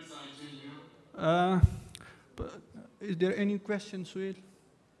 Yes, I can hear. Is there any question, Suhail,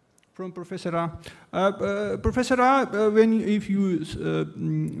 from Professor Rha? Professor Rha, if you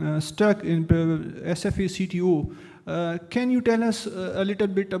stuck in SFA CTO, can you tell us a little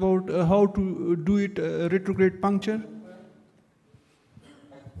bit about how to do it retrograde puncture?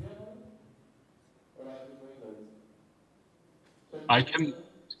 I can.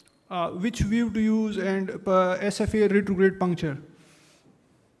 Which view to use and SFA retrograde puncture?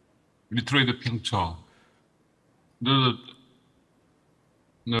 Retrograde puncture. The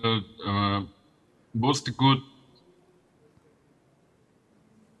most good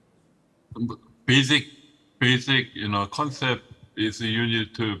basic concept is you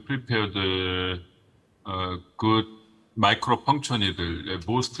need to prepare the good micropuncture needle.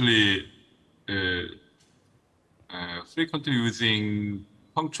 Mostly frequently using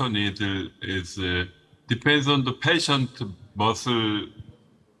puncture needle is depends on the patient muscle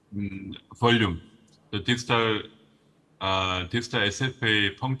volume. The distal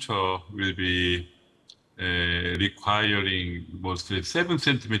SFA puncture will be requiring mostly 7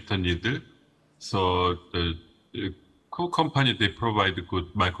 centimeter needle. So the core company, they provide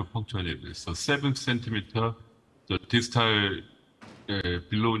good micropuncture needle. So 7 centimeter, the distal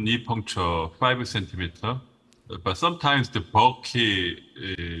below knee puncture 5 centimeter. But sometimes the bulky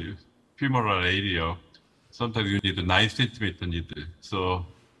femoral area, sometimes you need a 9 centimeter needle. So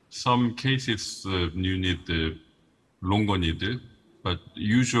some cases you need the longer needle, but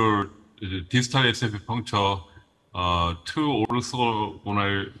usual distal SFA puncture, 2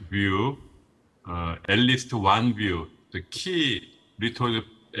 orthogonal view, at least 1 view. The key little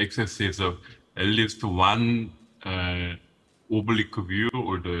exercise of at least 1 oblique view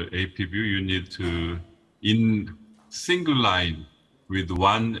or the AP view, you need to, in single line with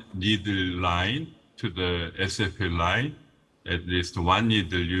 1 needle line to the SFA line, at least 1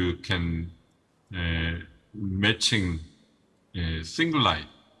 needle you can matching single line,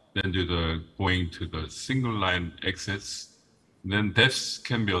 then do the going to the single line axis. Then depth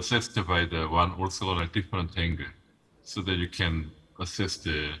can be assessed by the 1 orthogonal different angle, so that you can assess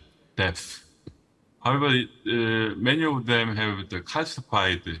the depth. However, many of them have the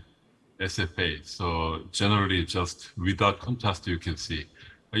calcified SFA, so generally just without contrast you can see.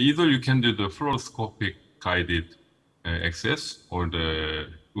 Either you can do the fluoroscopic guided access or the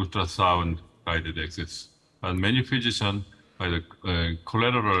ultrasound guided access. But many physicians, by the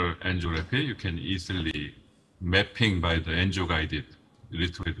collateral angiography, you can easily mapping by the angio-guided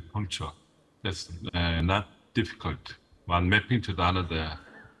retrograde puncture. That's not difficult. One mapping to the another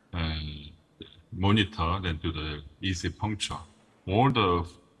monitor, then do the easy puncture. Or the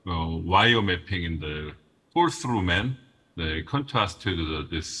wire mapping in the pull-through man, the contrast to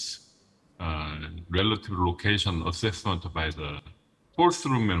this relative location assessment by the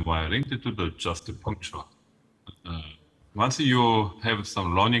pull-through man wiring to do the just puncture. Once you have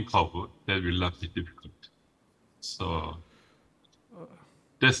some learning curve, that will not be difficult. So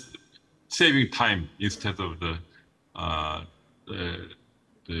that's saving time instead of the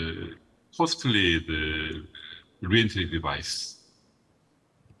costly re-entry device.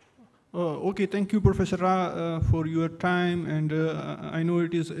 Okay, thank you, Professor Rha, for your time. And I know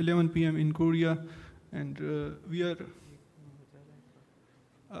it is 11 p.m. in Korea, and we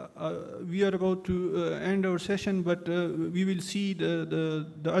are about to end our session, but we will see the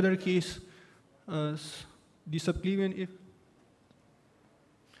other case, the subclavian,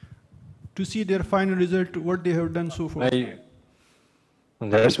 to see their final result, what they have done so far.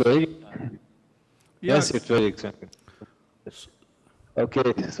 That's very. Yeah. Yes, it's very exciting.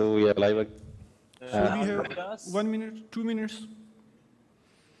 Okay, so we are live. So we have 1 minute, 2 minutes.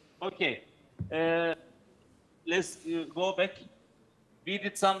 Okay, let's go back. We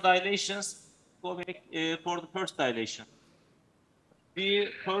did some dilations. Go back for the first dilation. We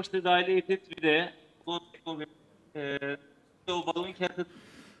first dilated with a balloon catheter.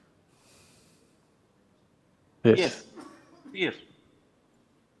 Yes. Here.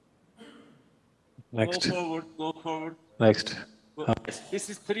 Next. Go forward. Next. Yes. This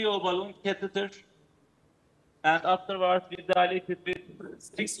is 3O balloon catheter. And afterwards, we dilated with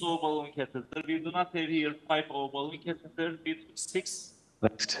 6O balloon catheter. We do not have here 5O balloon catheter. We took 6.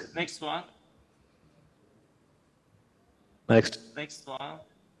 Next. Next one. Next. Next one.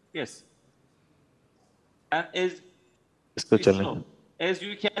 Yes. And as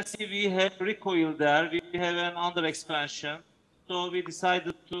you can see, we have recoil there. We have an under expansion. So we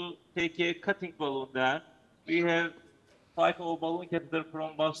decided to take a cutting balloon there. We have 5O balloon catheter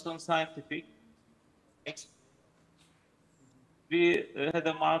from Boston Scientific. Next. We had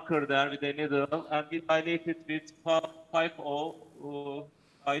a marker there with a needle, and we dilated with 5O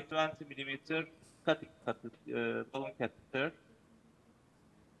by 20 millimeter cutting balloon catheter.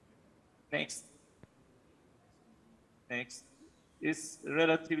 Next. Next. Is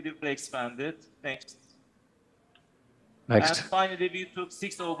relatively expanded. Next. Next. And finally, we took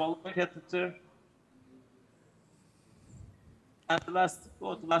 6O balloon catheter. And the last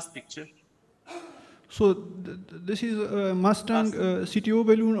picture. So this is a Mustang CTO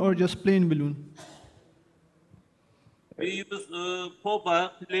balloon or just plain balloon? We use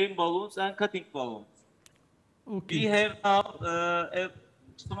POBA, plain balloons and cutting balloons. Okay. We have now a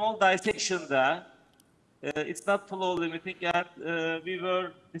small dissection there. It's not flow limiting, and we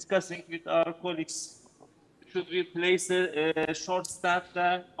were discussing with our colleagues, should we place a short stent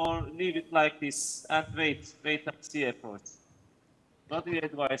there or leave it like this and wait and see approach? What do you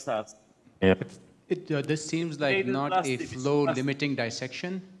advise us? Yeah. This seems like not a flow limiting limiting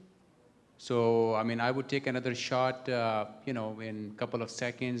dissection. So, I mean, I would take another shot, you know, in a couple of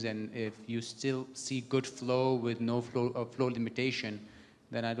seconds, and if you still see good flow with no flow limitation,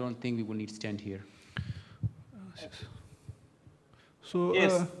 then I don't think we will need stent here. So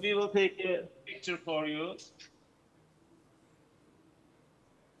yes, we will take a picture for you.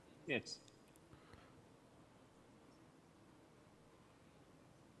 Yes.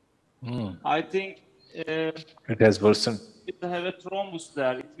 I think it has worsened. It will have a thrombus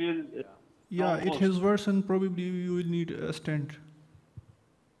there. It will. Yeah, it has worsened. Probably you will need a stent.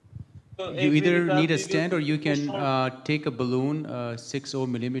 So You either need a stent or you can take a balloon, 6.0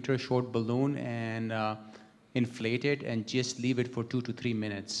 millimeter short balloon, and inflate it and just leave it for 2 to 3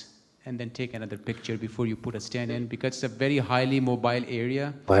 minutes. And then take another picture before you put a stent in, because it's a very highly mobile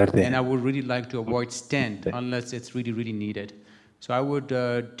area. And I would really like to avoid stent unless it's really, really needed. So I would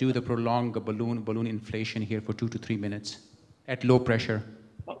do the prolonged balloon inflation here for 2 to 3 minutes at low pressure.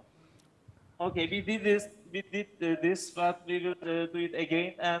 Okay, we did this, but we will do it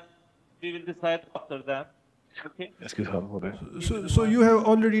again, and we will decide after that. Okay. So you have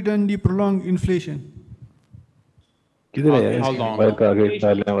already done the prolonged inflation. How long?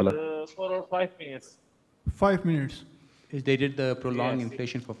 4 or 5 minutes. 5 minutes. They did the prolonged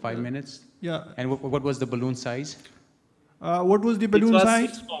inflation for 5 minutes? Yeah. And what was the balloon size? What was the balloon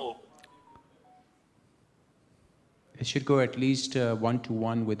size? 6.0. It should go at least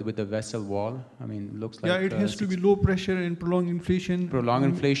 1-to-1 with the vessel wall. I mean, looks like. Yeah, it has to be low pressure and prolonged inflation. Prolonged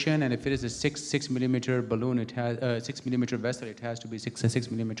inflation, and if it is a 6 millimeter balloon, it has 6 millimeter vessel. It has to be 6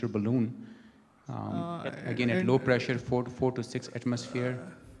 millimeter balloon. Again, at low pressure, 4 to 6 atmosphere.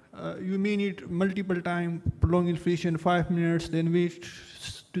 You may need multiple time prolonged inflation, 5 minutes, then wait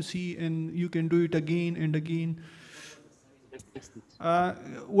to see, and you can do it again and again.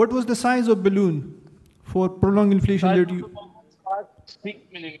 What was the size of balloon for prolonged inflation that you? 6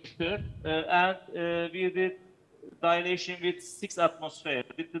 millimeter, and we did dilation with 6 atmosphere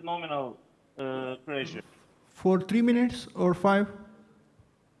with the nominal pressure. For 3 minutes or 5?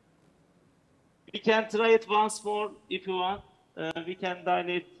 We can try it once more if you want. We can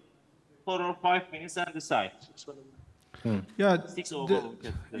dilate 4 or 5 minutes and decide. Yeah, 6 or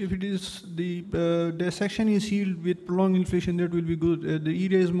if it is the dissection is healed with prolonged inflation, that will be good. The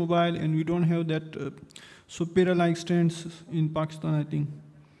area is mobile, and we don't have that supera-like stents in Pakistan, I think.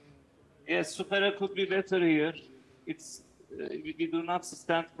 Yes, supera could be better here. It's we do not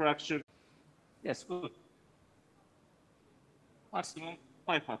stent fracture. Yes, good. Maximum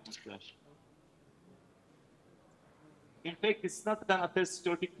 5 atmosphere. In fact, it's not an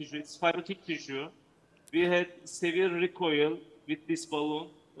atherosclerotic tissue, it's fibrotic tissue. We had severe recoil with this balloon.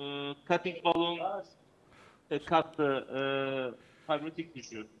 Cutting balloon cut the fibrotic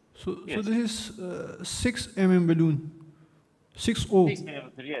tissue. So this is 6 mm balloon. 6.0. 6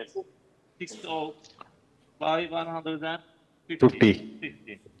 millimeter, yes. 6.0 by 150.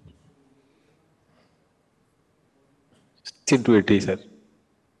 50. 16 to 80, sir.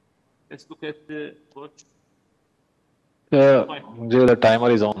 Let's look at the watch. The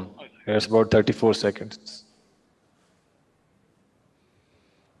timer is on. It's about 34 seconds.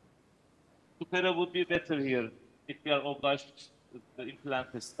 Supera would be better here if we are obliged to implant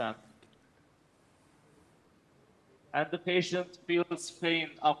a stent. And the patient feels pain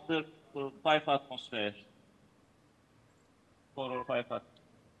after 5 atmosphere. 4 or 5 atmosphere.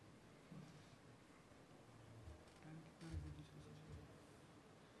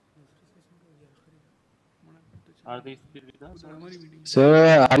 Are they still with us?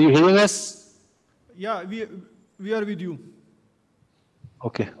 Sir, are you hearing us? Yeah, we are with you.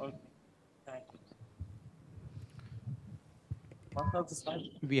 Okay.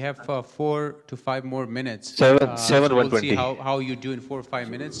 We have 4 to 5 more minutes. 7, so we'll 120. see how you do in 4 or 5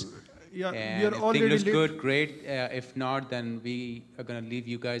 minutes. Yeah, and we are if already things looks late. good, great. If not, then we are going to leave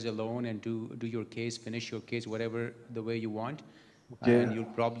you guys alone and do your case, finish your case, whatever the way you want. Okay. And you'll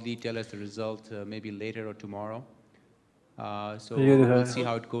probably tell us the result maybe later or tomorrow. So Yeah, we'll see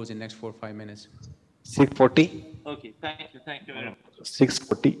how it goes in next 4 or 5 minutes. 640. Okay, thank you very much.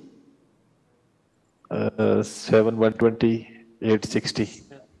 640. 7, 120. 860.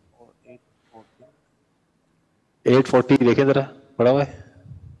 840 देखें जरा बड़ा हुआ है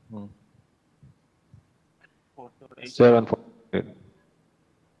 740.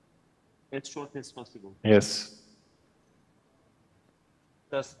 As short as possible. Yes.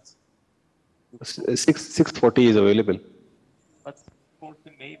 just 640 is available. but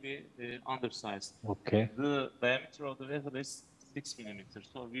 40 may be undersized. Okay. The diameter of the vessel is 6 millimeters,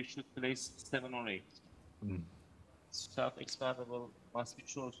 so we should place 7 or 8. Self-expandable must be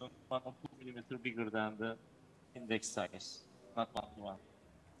chosen 1 or 2 millimeter bigger than the index size, not 1 to 1.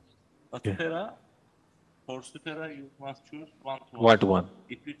 But supera, for supera, you must choose 1 to 1. 1 to 1.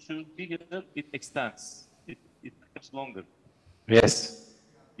 If you choose bigger, it extends. It becomes longer. Yes.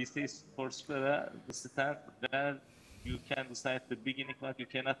 This is for supera, the stand where you can decide the beginning, but you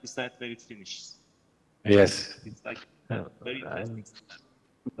cannot decide where it finishes. Yes. It's like very interesting.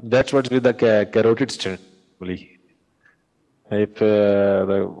 That's what's with the carotid stent. If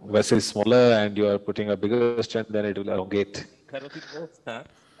the vessel is smaller and you are putting a bigger stent, then it will elongate. Carotid growth stent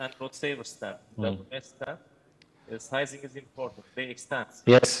and growth saver stent. The stent, sizing is important. They extend.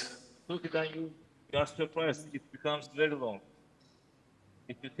 Yes. So then you are surprised. It becomes very long.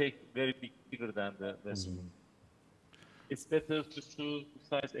 If you take very bigger than the vessel. It's better to choose the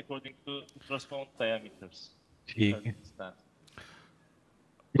size according to ultrasound diameters.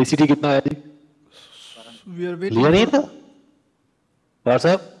 ACT कितना है जी? We are waiting. लिया नहीं था? Doctor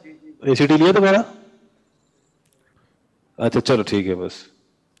साहब, ACT लिया था मेरा? अच्छा चलो ठीक है बस.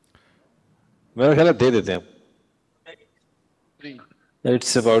 मेरा ख्याल है दे देते हैं.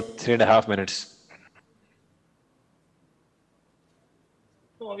 It's about 3.5 minutes.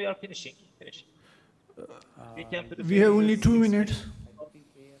 So we are finishing. We have only 2 minutes.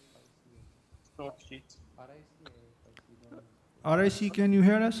 RIC, can you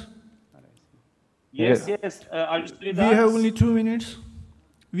hear us? Yes, yes. We have only 2 minutes.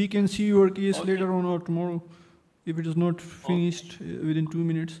 We can see your case later on or tomorrow if it is not finished within 2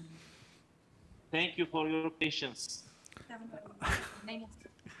 minutes. Thank you for your patience.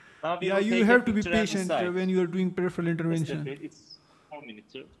 Yeah, you have to be patient when you are doing peripheral intervention. It's 4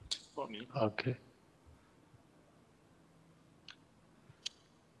 minutes. 4 minutes. Okay.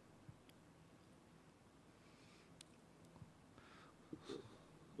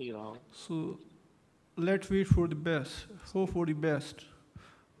 So let's wait for the best. Hope for the best.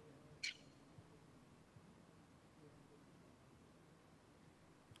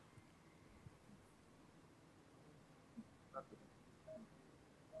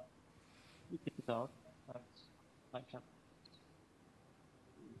 You take it out. I can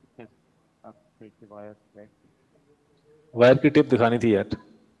take the wire back. Wire की tip दिखानी थी यार.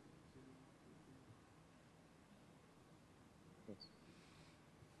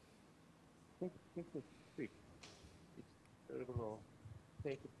 Take it. It's very low.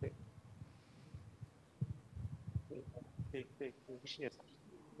 Take it. Take. Yes.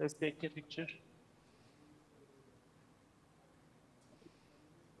 Let's take a picture.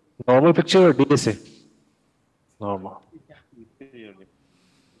 Normal picture or DSA? Normal. Clearly.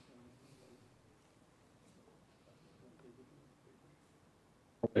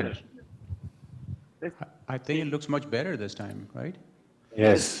 Okay. I think it looks much better this time, right?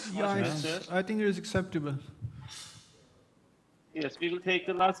 Yes. Yeah, I think it is acceptable. Yes, we will take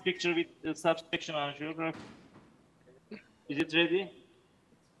the last picture with the subsection angiography. Is it ready?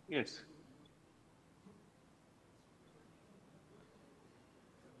 Yes.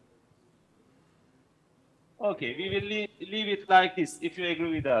 Okay, we will leave it like this, if you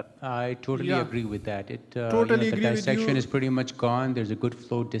agree with that. I totally agree with that. Totally agree with you. The dissection is pretty much gone. There's a good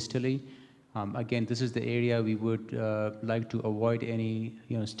flow distally. Again, this is the area we would like to avoid any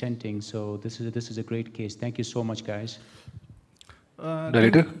stenting. So this is a great case. Thank you so much, guys.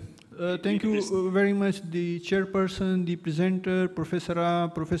 Thank you very much, the chairperson, the presenter, Professor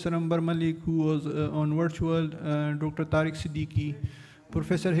Ambar Malik, who was on virtual, Dr. Tariq Siddiqui,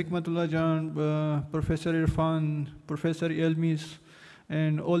 Professor Hikmatullah Jan, Professor Irfan, Professor Yilmaz,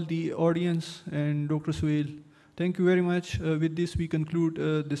 and all the audience, and Dr. Suhail. Thank you very much. With this, we conclude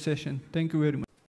this session. Thank you very much.